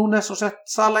Núnes og sett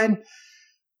Salah inn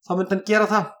þá myndi hann gera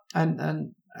það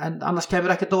en annars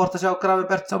kemur ekkert óvart að sjá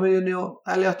Gravenberts á miðjunni og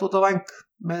Elliot út á væng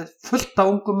með fullt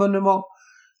af ungum mönnum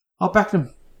á bekknum.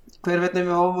 Hver veit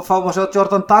nefnum við fáum að sjá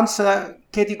Jordan Dance eða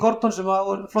Katie Gordon sem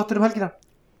var flottur helgina.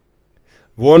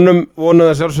 Vonum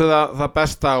að sjálfsögða það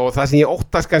besta og það sem ég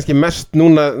óttast kannski mest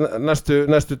núna næstu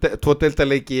 2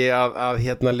 deildarleiki að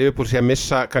Liverpool sé að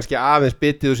missa kannski aðeins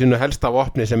bitið úr sínu helsta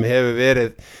vopni sem hefur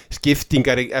verið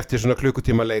skiptingar eftir svona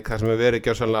klukkutímaleik þar sem hefur verið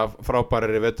gjörsamlega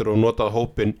frábærir í vetur og notað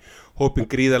hópin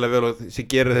gríðarlega vel og sem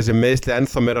gerir þessi meiðsli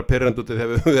ennþá meira pirrandi út af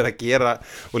þegar við höfum verið að gera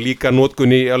og líka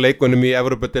notkun á leikunum í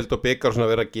Evrópudeild og bikar og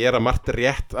svona verið að gera margt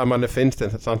rétt að manni finnst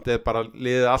en samt er bara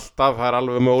liðið alltaf, það er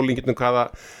alveg með ólíkindum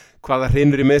hvaða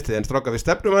hrinur í meiðslið en stráka við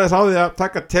stefnum aðeins á því að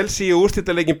taka Chelsea og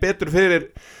úrslitaleikin betur fyrir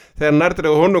þegar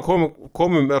nærdur og honum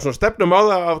komum eða svona stefnum á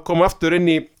það að koma aftur inn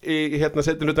í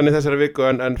seinni hlutan í þessari viku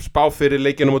en spá fyrir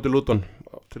leikinu móti Luton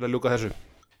til að ljúka þessu.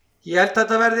 Ég held að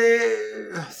þetta verði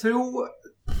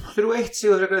 3-1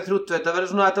 sigur frekar en 3-2, þetta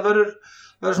verður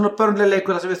svona börnleg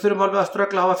leikur þar sem við þurfum alveg að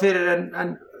ströggla að hafa fyrir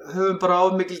en höfum bara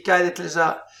of mikil gæði til þess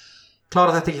að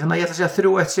klára þetta ekki, þannig að ég ætla að segja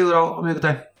 3-1 sigur á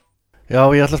miðvikudaginn. Já,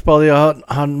 ég ætla að spá því að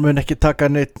hann mun ekki taka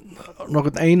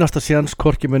nokkurn einasta séns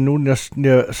hvorki með Núñez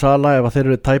né Sala ef að þeir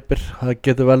eru tæpir. Það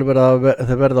getur vel verið að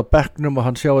þeir verða á bekknum og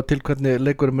hann sjá til hvernig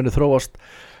leikurinn muni þróast,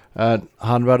 en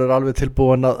hann verður alveg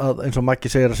tilbúin að eins og Maggi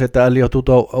segir, að setja Elliot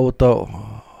út á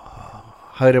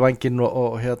hægri vænginn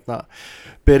og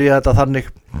byrja þetta þannig.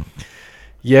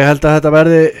 Ég held að þetta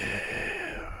verði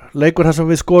leikur þar sem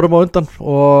við skorum á undan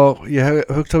og ég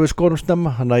hugsa að við skorum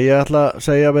snemma, þannig að ég ætla að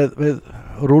segja við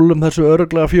rúlum þessu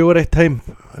örugglega 4-1 heim.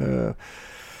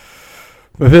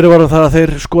 Með fyrirvarum það að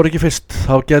þeir skora ekki fyrst,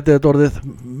 þá geti þetta orðið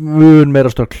mun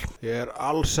meira stögl. Ég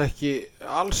alls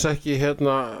ekki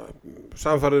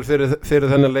samfærður fyrir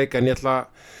þennan leik, en ég ætla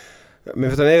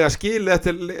mér finnst hann eiga skilið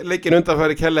eftir leikin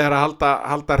undanfæri Kelly að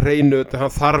halda hreinu.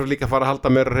 Hann þarf líka að fara að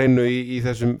halda meira hreinu í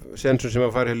þessum sensum sem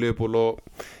að fara í Liverpool,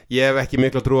 og ég hef ekki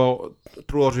mikla trú á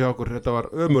þessu hjá okkur. Þetta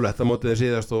var ömulegt að mótið þeim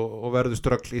síðast og verður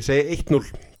ströggl. Ég segi 1-0,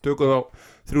 tökum þá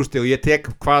 3 stig og ég tek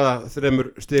hvaða 3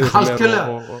 stigum sem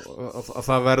og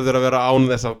það verður að vera án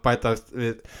þess að bæta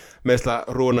við meðsla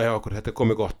rúna hjá okkur. Þetta er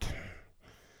komið gott,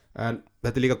 en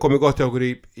þetta er líka komið gott hjá okkur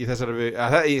í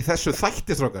þessu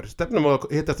þætti, strákar. Stefnum að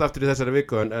hittast aftur í þessari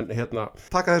viku, en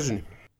taka þessunni.